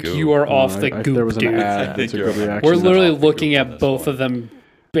off the think goop. you are off the there goop, was an dude. ad. I think It's a you're good right. reaction. We're Off literally the looking goop at on this both one. of them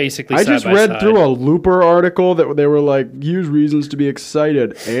basically I side just by read side. through a Looper article that they were like, use reasons to be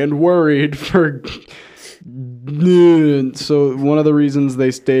excited and worried for. So one of the reasons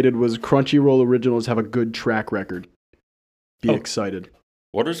they stated was Crunchyroll originals have a good track record. Be Oh. excited.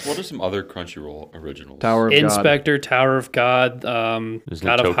 What are some other Crunchyroll originals? Tower of God. Inspector, Tower of God, Isn't it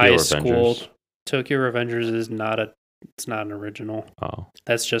God of Tokyo High School. Revengers? Tokyo Revengers is not an original. Oh,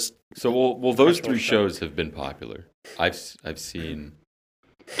 That's just So well, those Actual three show. shows have been popular. I've seen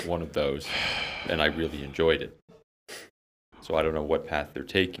one of those, and I really enjoyed it. So I don't know what path they're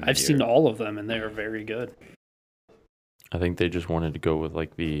taking. I've here. seen all of them and they are very good. I think they just wanted to go with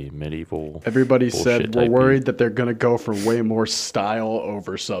like the medieval. Everybody Bullshit said we're type worried that they're going to go for way more style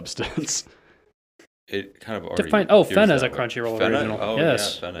over substance. It kind of already Define. Oh, appears Fena is that a way. Crunchyroll Fena? original. Oh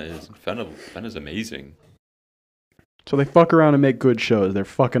Yes. yeah, Fena's amazing. So they fuck around and make good shows. They're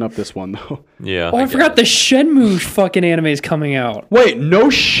fucking up this one though. Yeah. Oh, I forgot the Shenmue fucking anime is coming out. Wait, no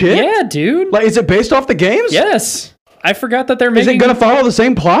shit. Yeah, dude. Like, is it based off the games? Yes. I forgot that they're Is making. it gonna follow the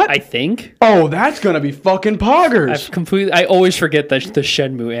same plot? I think. Oh, that's gonna be fucking poggers, I always forget that the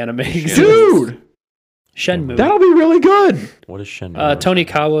Shenmue anime exists. dude. Shenmue. That'll be really good. What is Shenmue? Tony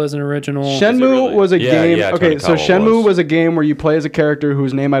Kawa is an original. Shenmue really? was a Yeah, game. yeah, okay, Tony so Kawa Shenmue was. was a game where you play as a character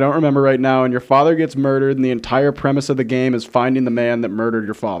whose name I don't remember right now, and your father gets murdered, and the entire premise of the game is finding the man that murdered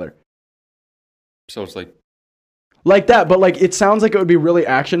your father. So it's Like that, but like it sounds like it would be really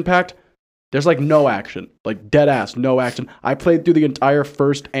action packed. There's like no action, like dead ass, no action. I played through the entire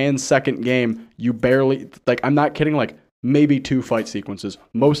first and second game. You barely, like, I'm not kidding, like maybe 2 fight sequences.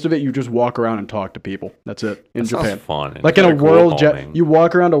 Most of it, you just walk around and talk to people. That's it in That Japan. sounds fun. Like in a Kinda cool, rural, calming. you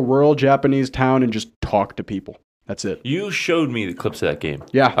walk around a rural Japanese town and just talk to people. That's it. You showed me the clips of that game.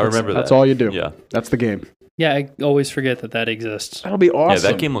 Yeah, I remember that's that. all you do. Yeah. That's the game. Yeah, I always forget that exists. That'll be awesome.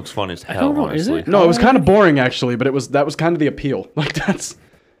 Yeah, that game looks fun as I hell, don't know, is honestly. it? No, it was kind of boring actually, but that was kind of the appeal. Like that's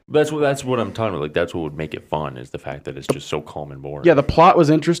That's what I'm talking about. Like that's what would make it fun is the fact that it's just so calm and boring. yeah. The plot was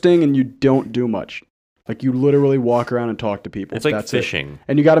interesting, and you don't do much. Like you literally walk around and talk to people. It's like That's it. fishing.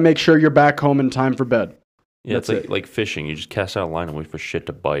 And you got to make sure you're back home in time for bed. Yeah, it's That's like fishing. You just cast out a line and wait for shit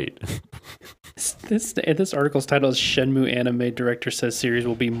to bite. This article's title is Shenmue anime director says series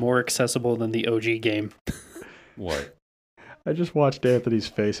will be more accessible than the OG game. what? I just watched Anthony's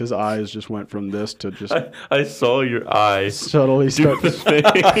face. His eyes just went from this to just I saw your eyes. subtly start. like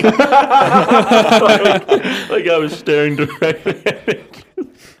I was staring directly at it.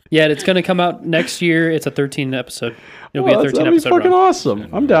 Yeah, it's going to come out next year. It's a 13 episode. It'll be a 13 that'd be episode fucking run. awesome.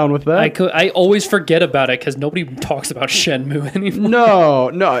 I'm down with that. I always forget about it because nobody talks about Shenmue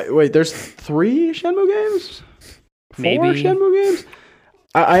anymore. No. Wait, there's 3 Shenmue games? 4 Maybe. Shenmue games?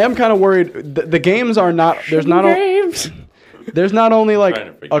 I am kind of worried. The games are not. There's not. Games. There's not only like trying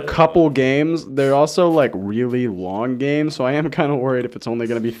to figure a it couple games. They're also like really long games. So I am kind of worried if it's only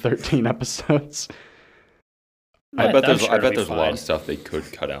going to be 13 episodes. I bet there's sure a it'll be lot fine. of stuff they could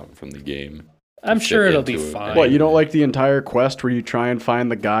cut out from the game. I'm to sure fit it'll be into it. fine. What, you don't like the entire quest where you try and find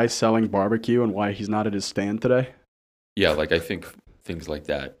the guy selling barbecue and why he's not at his stand today? Yeah, like I think things like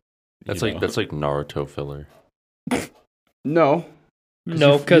that. That's you like know. Naruto filler. No.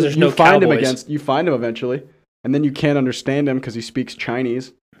 No, because there's no you find cowboys. you find him eventually, and then you can't understand him because he speaks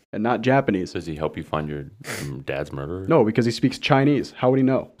Chinese and not Japanese. Does he help you find your dad's murderer? No, because he speaks Chinese. How would he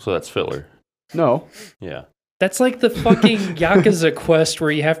know? So that's filler. No. Yeah. That's like the fucking Yakuza quest where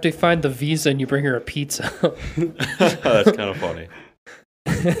you have to find the visa and you bring her a pizza. That's kind of funny.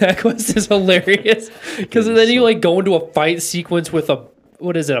 That quest is hilarious because then you like go into a fight sequence with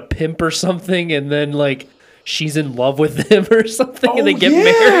a pimp or something, and then like she's in love with him or something, and they get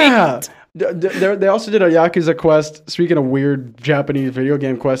married. They also did a Yakuza quest. Speaking of weird Japanese video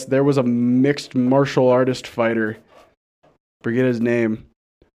game quests, there was a mixed martial artist fighter. Forget his name.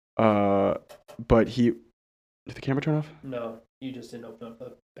 But he... Did the camera turn off? No, you just didn't open up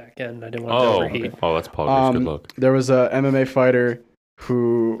the back end. I didn't want to overheat. Oh, that's poggers. Good luck. There was a MMA fighter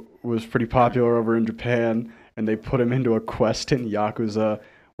who was pretty popular over in Japan, and they put him into a quest in Yakuza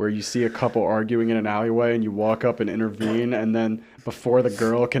where you see a couple arguing in an alleyway and you walk up and intervene, and then before the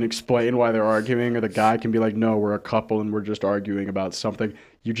girl can explain why they're arguing or the guy can be like, no, we're a couple and we're just arguing about something,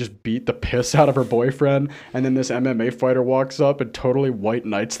 you just beat the piss out of her boyfriend, and then this MMA fighter walks up and totally white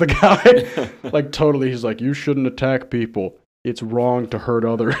knights the guy. Like totally, he's like, you shouldn't attack people. It's wrong to hurt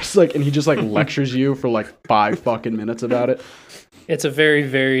others. Like, and he just like lectures you for like 5 fucking minutes about it. It's a very,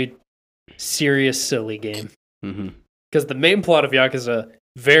 very serious, silly game. Mm-hmm. Because the main plot of Yakuza,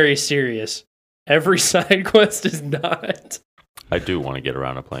 very serious. Every side quest is not. I do want to get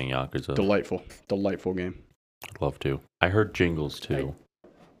around to playing Yakuza. Delightful game. I'd love to. I heard Jingles too.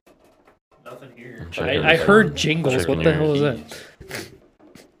 Nothing here. I'm checking I this heard out. jingles. Checking What the your hell is that?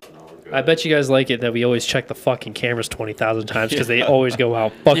 I bet you guys like it that we always check the fucking cameras 20,000 times because they always go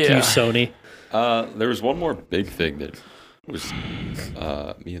out. Fuck you, Yeah. Sony. There was one more big thing that was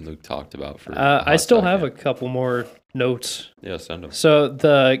me and Luke talked about for. I still have a couple more notes. Yeah, send them. So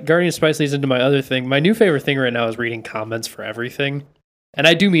the Guardian of Spice leads into my other thing. My new favorite thing right now is reading comments for everything. And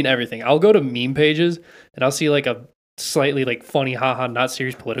I do mean everything. I'll go to meme pages and I'll see like a slightly like funny, haha, not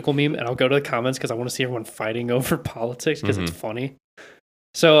serious political meme. And I'll go to the comments because I want to see everyone fighting over politics because it's funny.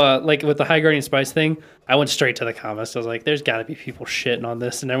 So like with the High Guardian Spice thing, I went straight to the comments. I was like, there's got to be people shitting on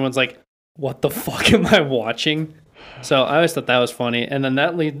this. And everyone's like, what the fuck am I watching? So I always thought that was funny. And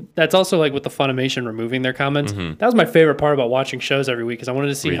then that's also like with the Funimation removing their comments. That was my favorite part about watching shows every week because I wanted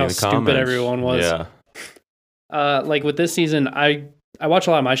to see Reading how the stupid comments. everyone was. Yeah. Like with this season, I watch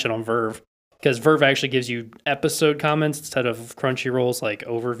a lot of my shit on Verve. because Verve actually gives you episode comments instead of Crunchyroll's like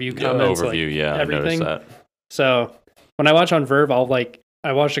overview comments. Overview, like, I noticed that. So when I watch on Verve,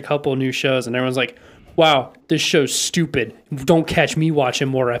 I watched a couple new shows and everyone's like, wow, this show's stupid. Don't catch me watching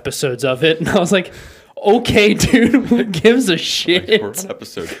more episodes of it. And I was like, okay, dude, who gives a shit? Like, we're on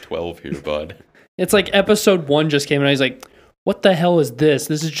episode 12 here, bud. It's like episode 1 just came and I was like, what the hell is this?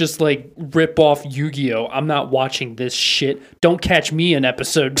 This is just like rip off Yu-Gi-Oh! I'm not watching this shit. Don't catch me in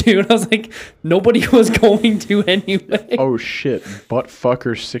episode 2. And I was like, nobody was going to anyway. Oh shit,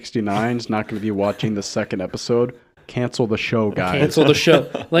 Buttfucker69's not going to be watching the second episode. Cancel the show, guys. Cancel the show.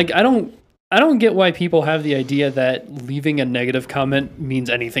 Like, I don't get why people have the idea that leaving a negative comment means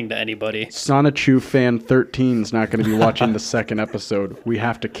anything to anybody. Sonichu fan 13's not going to be watching the second episode. We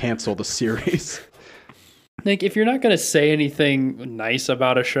have to cancel the series. Like, if you're not going to say anything nice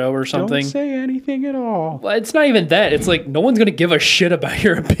about a show or something. Don't say anything at all. Well, it's not even that. It's like, no one's going to give a shit about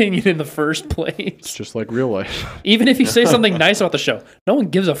your opinion in the first place. It's just like real life. Even if you say something nice about the show, no one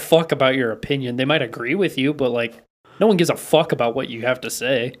gives a fuck about your opinion. They might agree with you, but like, no one gives a fuck about what you have to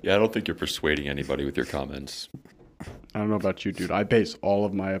say. Yeah, I don't think you're persuading anybody with your comments. I don't know about you, dude. I base all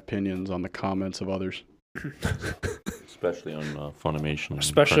of my opinions on the comments of others. Especially on Funimation.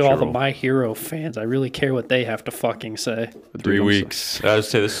 Especially all the My Hero fans. I really care what they have to fucking say. 3 weeks. I would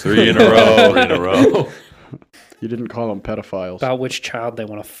say this 3 in a row. 3 in a row. You didn't call them pedophiles. About which child they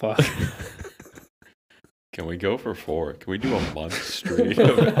want to fuck. Can we go for 4? Can we do a month straight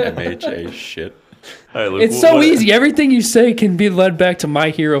of MHA shit? All right, Luke, It's so easy. Everything you say can be led back to My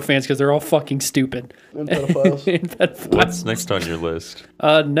Hero fans because they're all fucking stupid. And pedophiles. And pedophiles. What's next on your list?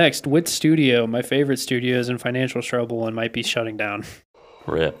 Next, Wit Studio. My favorite studio is in financial trouble and might be shutting down.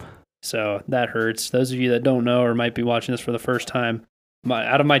 Rip. So that hurts. Those of you that don't know or might be watching this for the first time,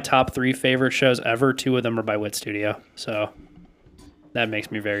 out of my top 3 favorite shows ever, 2 of them are by Wit Studio. So that makes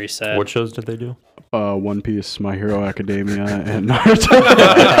me very sad. What shows did they do? One Piece, My Hero Academia, and Naruto.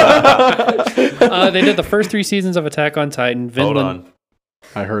 They did the first 3 seasons of Attack on Titan. Hold on.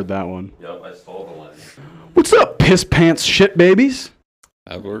 I heard that one. Yep, I stole the line. What's up, piss pants shit babies?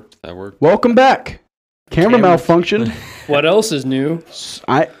 That worked. Welcome back. Camera malfunction. What else is new?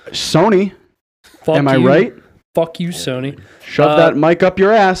 Sony. Fuck Am I you. right? Fuck you, Sony. Shove that mic up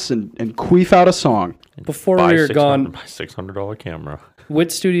your ass and queef out a song. Before we were gone, Buy $600 camera.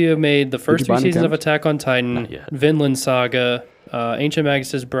 Wit Studio made the first you buy 3 any seasons of cameras? Attack on Titan, Not yet. Vinland Saga, Ancient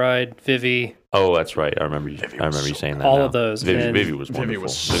Magus' Bride, Vivi, Oh, that's right. I remember you saying that. all now. of those. Vivi, And Vivi was wonderful.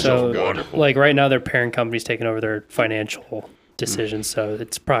 so, like, right now their parent company's taking over their financial decisions, so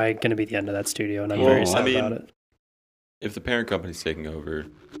it's probably going to be the end of that studio, and I'm very sad about it. If the parent company's taking over,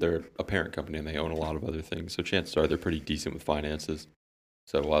 they're a parent company and they own a lot of other things. So chances are they're pretty decent with finances.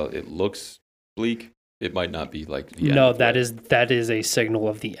 So while it looks bleak, it might not be like the end No, of that it. is a signal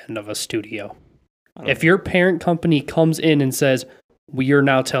of the end of a studio. I don't If your parent company comes in and says, we are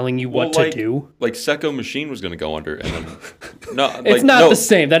now telling you what to do. Like Secco Machine was going to go under, and then no, It's not the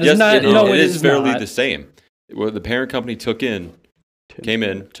same. That is yes, not. It No, it is is fairly not. the same. Well, the parent company came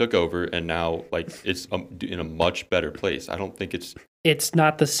in, took over, and now like it's in a much better place. I don't think it's. It's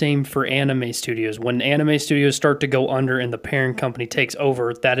not the same for anime studios. When anime studios start to go under and the parent company takes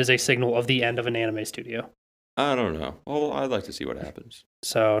over, that is a signal of the end of an anime studio. I don't know. Well, I'd like to see what happens.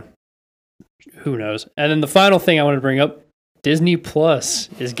 So, who knows? And then the final thing I wanted to bring up, Disney Plus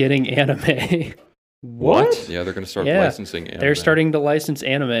is getting anime. What? Yeah, they're going to start Yeah, licensing anime. They're starting to license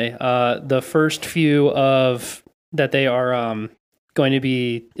anime. The first few of that they are going to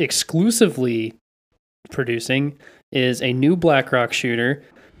be exclusively producing is a new Blackrock shooter,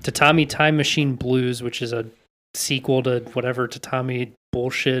 Tatami Time Machine Blues, which is a sequel to whatever Tatami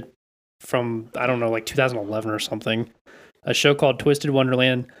bullshit from, I don't know, like 2011 or something. A show called Twisted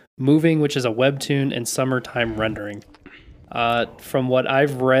Wonderland, Moving, which is a webtoon, and Summertime Rendering. From what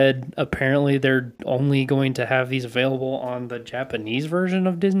I've read, apparently they're only going to have these available on the Japanese version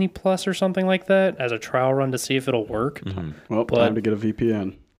of Disney Plus or something like that as a trial run to see if it'll work. Mm-hmm. Well, But- time to get a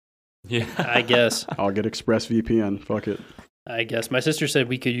VPN. Yeah. I guess. I'll get ExpressVPN. Fuck it. I guess. My sister said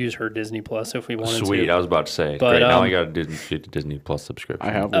we could use her Disney Plus if we wanted Sweet. to. I was about to say. But, Great. Now I got a Disney Plus subscription.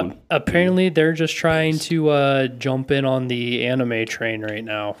 I have one. Apparently, they're just trying to jump in on the anime train right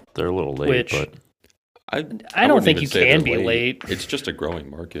now. They're a little late, Which- but I don't wouldn't think even you say can they're be late. It's just a growing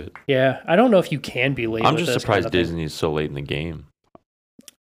market. Yeah, I don't know if you can be late. I'm with just this surprised kind of thing. Disney is so late in the game.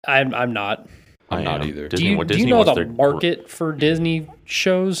 I'm not. I'm not am. either. Do Disney, you, what do you Disney know wants the their- market for Disney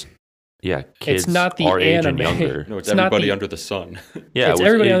shows? Yeah, kids not the our age and anime. younger. No, it's It's not everybody the- under the sun. Yeah, It's it,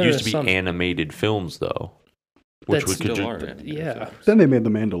 everybody it under used the to be sun. animated films though, which That's we could Still just are animated yeah. films. Then they made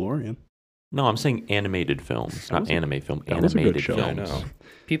The Mandalorian. No, I'm saying animated films, not anime film. that was a good Animated show. Yeah, I films. know.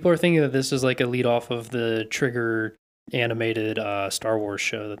 People are thinking that this is like a lead off of the Trigger animated Star Wars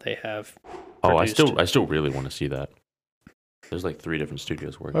show that they have. Oh, I produced. still really want to see that. There's like 3 different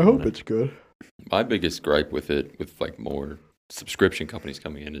studios working. I hope on it. it's good. My biggest gripe with it, with like more subscription companies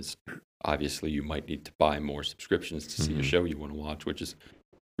coming in, is obviously you might need to buy more subscriptions to see a Mhm. show you want to watch, which is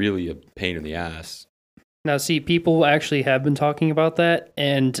really a pain in the ass. Now, see, people actually have been talking about that,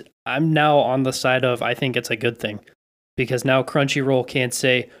 and I'm now on the side of I think it's a good thing because now Crunchyroll can't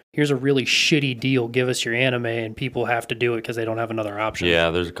say, here's a really shitty deal, give us your anime, and people have to do it because they don't have another option.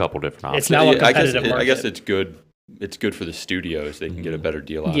 Yeah, there's a couple different options. It's now a I guess, competitive I guess market. it's good. It's good for the studios. They can get a better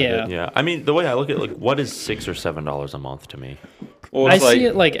deal out Yeah. of it. Yeah, I mean, the way I look at it, like, what is $6 or $7 a month to me? Well, I it's see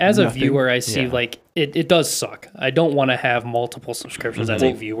it like as a nothing. viewer, I see Yeah. like it does suck. I don't want to have multiple subscriptions as a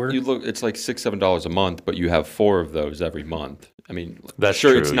well, viewer. You look, it's like $6-7 a month, but you have 4 of those every month. I mean, That's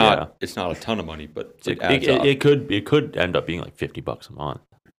sure, true, it's not yeah. it's not a ton of money, but it It, adds it, up. it could end up being like $50 a month.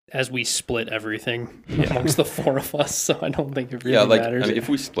 As we split everything amongst the 4 of us, so I don't think it really yeah, like matters. I mean, if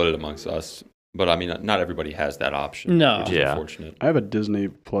we split it amongst us, but I mean, not everybody has that option. No. which is Yeah. unfortunate. I have a Disney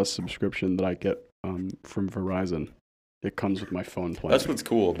Plus subscription that I get from Verizon. It comes with my phone plan. That's what's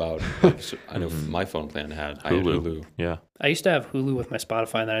cool about. Like, I know Mhm. my phone plan I had Hulu. Yeah. I used to have Hulu with my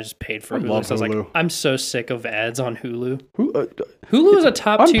Spotify, and then I just paid for I Hulu. love So I was like, Hulu. I'm so sick of ads on Hulu. Who, Hulu is a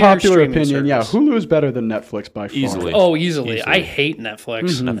top tier unpopular streaming opinion, yeah. service. Hulu is better than Netflix by far. Easily. Oh, easily. I Easily. hate Netflix,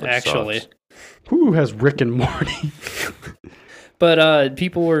 Mhm. Netflix actually. sucks. Hulu has Rick and Morty. But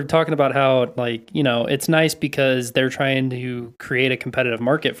people were talking about how, like, you know, it's nice because they're trying to create a competitive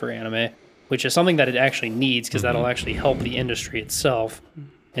market for anime, which is something that it actually needs because that'll actually help the industry itself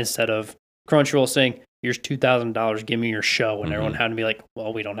instead of Crunchyroll saying, here's $2,000, give me your show. And everyone had to be like,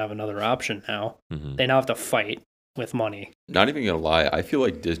 well, we don't have another option now. Mhm. They now have to fight with money. Not even gonna lie, I feel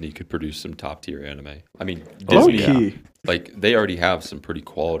like Disney could produce some top tier anime. I mean, Low Disney, key. like they already have some pretty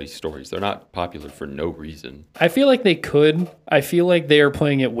quality stories. They're not popular for no reason. I feel like they could. I feel like they are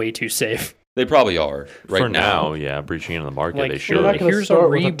playing it way too safe. They probably are right For now. now, yeah, breaching into the market, Like, they for They're should. not going to Here's a start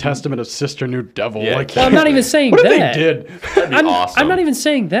with a reboot. testament of Sister New Devil. Yeah, like, Well, I'm not even saying what that. if they did? That'd be awesome. I'm not even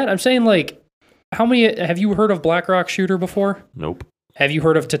saying that. I'm saying, like, how many have you heard of Black Rock Shooter before? Nope. Have you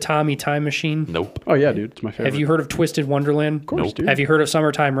heard of Tatami Time Machine? Nope. Oh yeah, dude, it's my favorite. Have you heard of Twisted Wonderland? Of course, Nope. dude. Have you heard of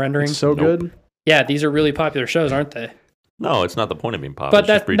Summertime Rendering? It's so Nope. good. Yeah, these are really popular shows, aren't they? No, it's not the point of being popular. But It's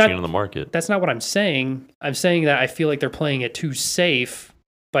just that- breaching that- into the market. That's not what I'm saying. I'm saying that I feel like they're playing it too safe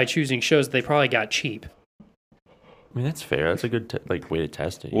by choosing shows that they probably got cheap. I mean, that's fair. That's a good way to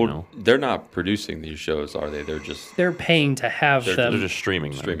test it. Well, You know, they're not producing these shows, are they? They're just They're paying to have They're them. they're just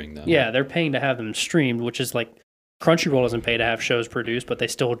streaming them. streaming them. Yeah, they're paying to have them streamed, which is like Crunchyroll doesn't pay to have shows produced, but they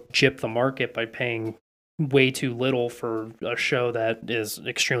still gyp the market by paying way too little for a show that is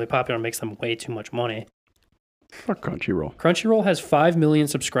extremely popular and makes them way too much money. Fuck Crunchyroll. Crunchyroll has 5 million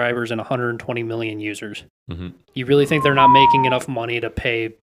subscribers and 120 million users. Mm-hmm. You really think they're not making enough money to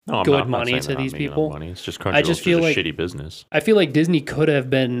pay? No, I'm Good not, I'm not money saying to they're not these making enough people. Money. It's just I just Crunchyroll's feel a like- shitty business. I feel like Disney could have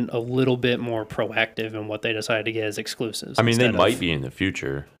been a little bit more proactive in what they decided to get as exclusives. I mean, they instead might of- be in the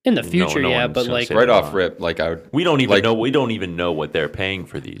future. in the No- future, no yeah, one's but gonna like say Right they're off not. rip, like I would. We don't even Like- know. We don't even know what they're paying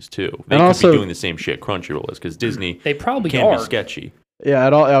for these too. They And could also- be doing the same shit Crunchyroll is because Disney they probably can be are. sketchy. Yeah,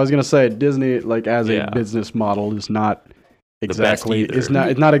 I was gonna say Disney, like as Yeah. a business model, is not best exactly either. it's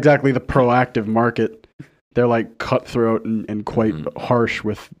not exactly the proactive market. They're like cutthroat and quite harsh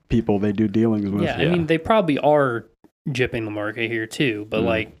with people they do dealings with. Yeah, I Yeah. mean, they probably are gypping the market here too, but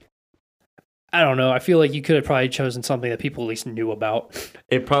like, I don't know. I feel like you could have probably chosen something that people at least knew about.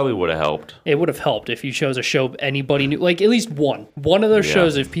 It probably would have helped. It would have helped if you chose a show anybody knew, like at least one of those Yeah.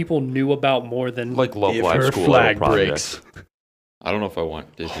 shows if people knew about more than. Like Love If Live her School flag Level Project. breaks. I don't know if I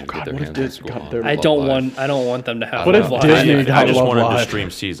want Disney to God, get their what if hands on Dis- school. God, on they're- I Love don't Live. want them to have. What if Love Live. Disney I got just Love wanted to Live? stream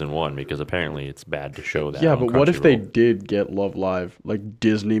season 1 because apparently it's bad to show that. Yeah, on but what if they Crunchyroll. did get Love Live? Like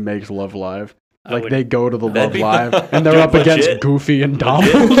Disney makes Love Live. I Like would- they go to the That'd Love be- Live and they're Dude, up against legit. Goofy and Dom.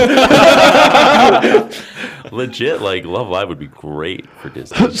 Legit, like Love Live would be great for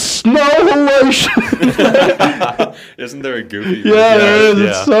Disney. Snow Halation. Isn't there a Goofy? Yeah, there is. yeah.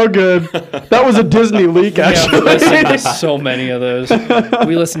 It's so good. That was a Disney leak, Yeah, we listen to actually. so many of those.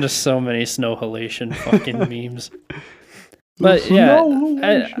 We listen to so many snow halation fucking memes. But yeah, Snow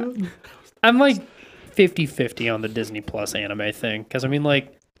Halation. I'm like 50-50 on the Disney Plus anime thing. Because, I mean,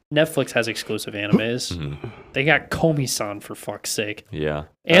 like, Netflix has exclusive animes. Mhm. They got Komi-san, for fuck's sake. Yeah.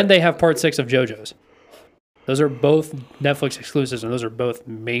 And they have Part 6 of JoJo's. Those are both Netflix exclusives, and those are both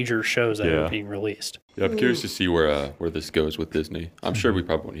major shows that Yeah. are being released. Yeah, I'm curious to see where this goes with Disney. I'm sure we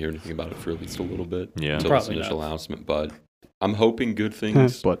probably won't hear anything about it for at least a little bit. Yeah. Until Probably this initial not. announcement, but I'm hoping good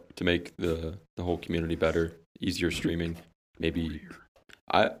things But to make the whole community better, easier streaming. Maybe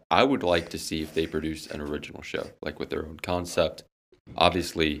I would like to see if they produce an original show, like with their own concept.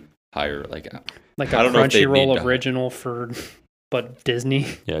 Obviously, hire like a I don't know if they'd need Crunchyroll to- original but Disney.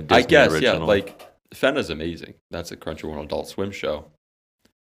 Yeah, Disney I guess, original. yeah. Like Fenna's amazing. That's a Crunchyroll Adult Swim show,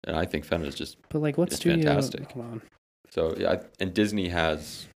 and I think Fenna's just But like, what It's studio? fantastic. Come on. so. Yeah, and Disney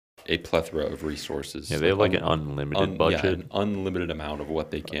has a plethora of resources. Yeah, they have like an unlimited budget. an unlimited amount of what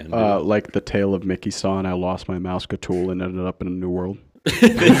they can do. like the tale of Mickey saw, and I lost my mouse Cthulhu and ended up in a new world.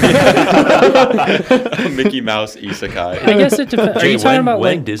 Mickey Mouse isekai. I guess it depends. Are Jay, you talking about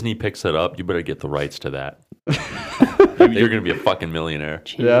when like? Disney picks it up, you better get the rights to that. You're gonna be a fucking millionaire.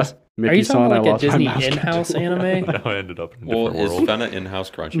 Jesus. Mickey Are you saw, talking and like I a lost my Disney mouse in-house anime? Now I ended up in a Well, different is world. Fenna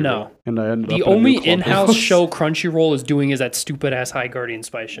in-house Crunchyroll? No. and I ended The up in a only new in-house clubhouse. show Crunchyroll is doing is that stupid ass High Guardian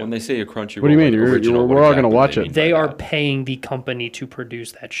Spy show. When they say a Crunchyroll, What do you mean? like, You're- original, we're what all gonna exactly watch do it. mean They by are that? paying the company to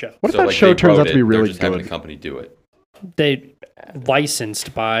produce that show. What if So, that like, show they turns wrote out to be it, really they're just having good? the company do it. They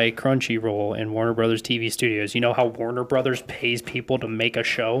licensed by Crunchyroll and Warner Brothers TV Studios. You know how Warner Brothers pays people to make a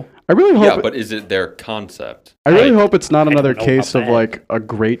show? I really hope. Yeah, but is it their concept? I really Like, hope it's not I don't another know case about of that. like a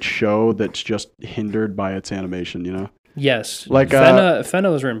great show that's just hindered by its animation. You know, Yes. Like,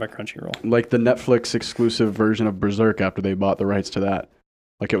 Fenna was written by Crunchyroll. like the Netflix exclusive version of Berserk after they bought the rights to that.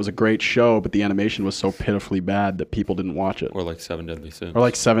 Like it was a great show, but the animation was so pitifully bad that people didn't watch it. Or like Seven Deadly Sins. Or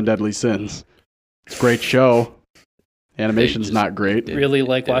like Seven Deadly Sins. It's a great show. Animation's just not great. did- Really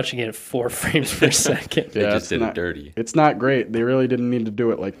like did it. watching it at 4 frames per second. They Yeah, just it's did not- it dirty. It's not great. They really didn't need to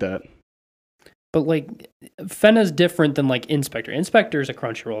do it like that. But like, Fenna's different than like Inspector. Inspector is a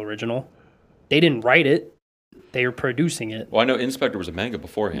Crunchyroll original. They didn't write it. They are producing it. Well, I know Inspector was a manga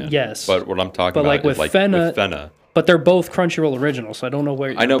beforehand. Yes. But what I'm talking But, about like, is with like Fenna- with Fenna. But they're both Crunchyroll originals, so I don't know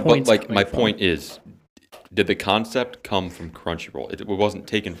where I know, your but point's like coming my from. point is, did the concept come from Crunchyroll? It wasn't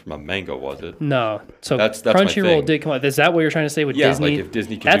taken from a manga, was it? No. So That's my Crunchyroll thing. did come out. Is that what you're trying to say with Yeah, Disney? like if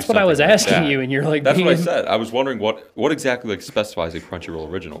Disney could That's do what I was something like asking that. you, and you're like, That's what I being- said. I was wondering what exactly like specifies a Crunchyroll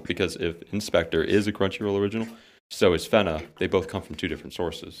original, because if Inspector is a Crunchyroll original, so is Fenna. They both come from two different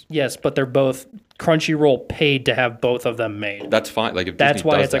sources. Yes, but they're both Crunchyroll paid to have both of them made. That's fine. Like if That's Disney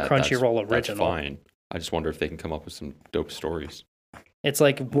why does it's a that, Crunchyroll that's original. fine. I just wonder if they can come up with some dope stories. It's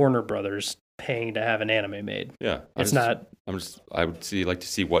like Warner Brothers paying to have an anime made. Yeah, It's not. I would like to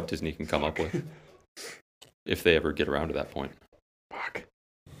see what Disney can come up with if they ever get around to that point. Fuck.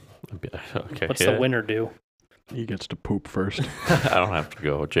 Okay. What's the winner do? He gets to poop first. I don't have to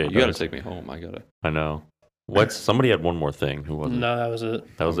go. Jay, You got to does. take me home. I gotta. I know. What's somebody had one more thing? Who was it? No, that was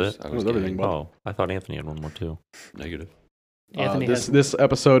it. That was it. I was was everything, getting bud. Oh, I thought Anthony had one more too. negative. Anthony this has. this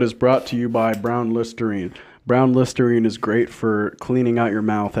episode is brought to you by Brown Listerine. Brown Listerine is great for cleaning out your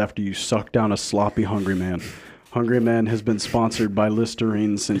mouth after you suck down a sloppy Hungry Man. Hungry Man has been sponsored by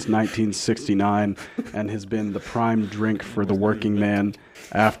Listerine since 1969 and has been the prime drink for the working man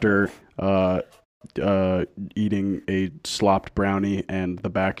after eating a slopped brownie and the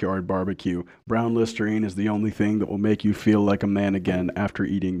backyard barbecue. Brown Listerine is the only thing that will make you feel like a man again after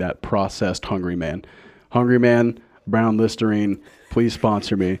eating that processed Hungry Man. Hungry Man, Brown Listerine, please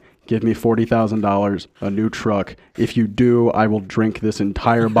sponsor me. Give me $40,000, a new truck. If you do, I will drink this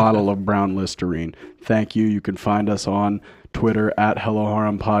entire bottle of Brown Listerine. Thank you. You can find us on Twitter at Hello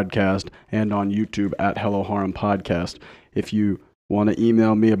Harem Podcast and on YouTube at Hello Harem Podcast. If you want to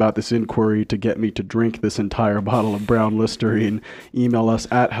email me about this inquiry to get me to drink this entire bottle of Brown Listerine, email us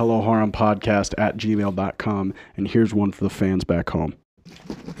at helloharempodcast@gmail.com. And here's one for the fans back home.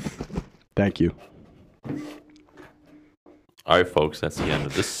 Thank you. All right, folks, that's the end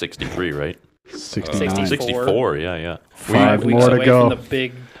of this 63, right? 69. 64, yeah. Five weeks more to away go. From the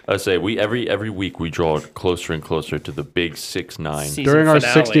big I say we every week we draw closer and closer to the big 6-9. season During our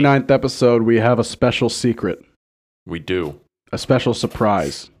finale. 69th episode, we have a special secret, We do, a special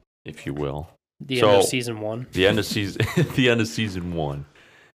surprise. if you will. The So- end of season 1. The end of season, the end of season 1,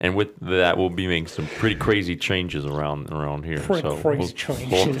 and with that, we'll be making some pretty crazy changes around here. Pretty so crazy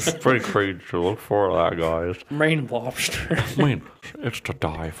changes. pretty crazy. Look for that, guys. Rain lobster. I mean, it's to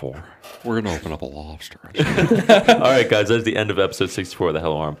die for. We're gonna open up a lobster. All right, guys, that's the end of episode 64 of the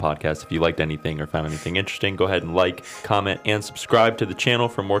Hello Harem Podcast. If you liked anything or found anything interesting, go ahead and like, comment, and subscribe to the channel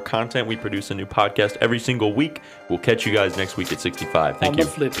for more content. We produce a new podcast every single week. We'll catch you guys next week at 65. Thank On you. the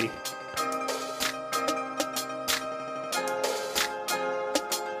flippy.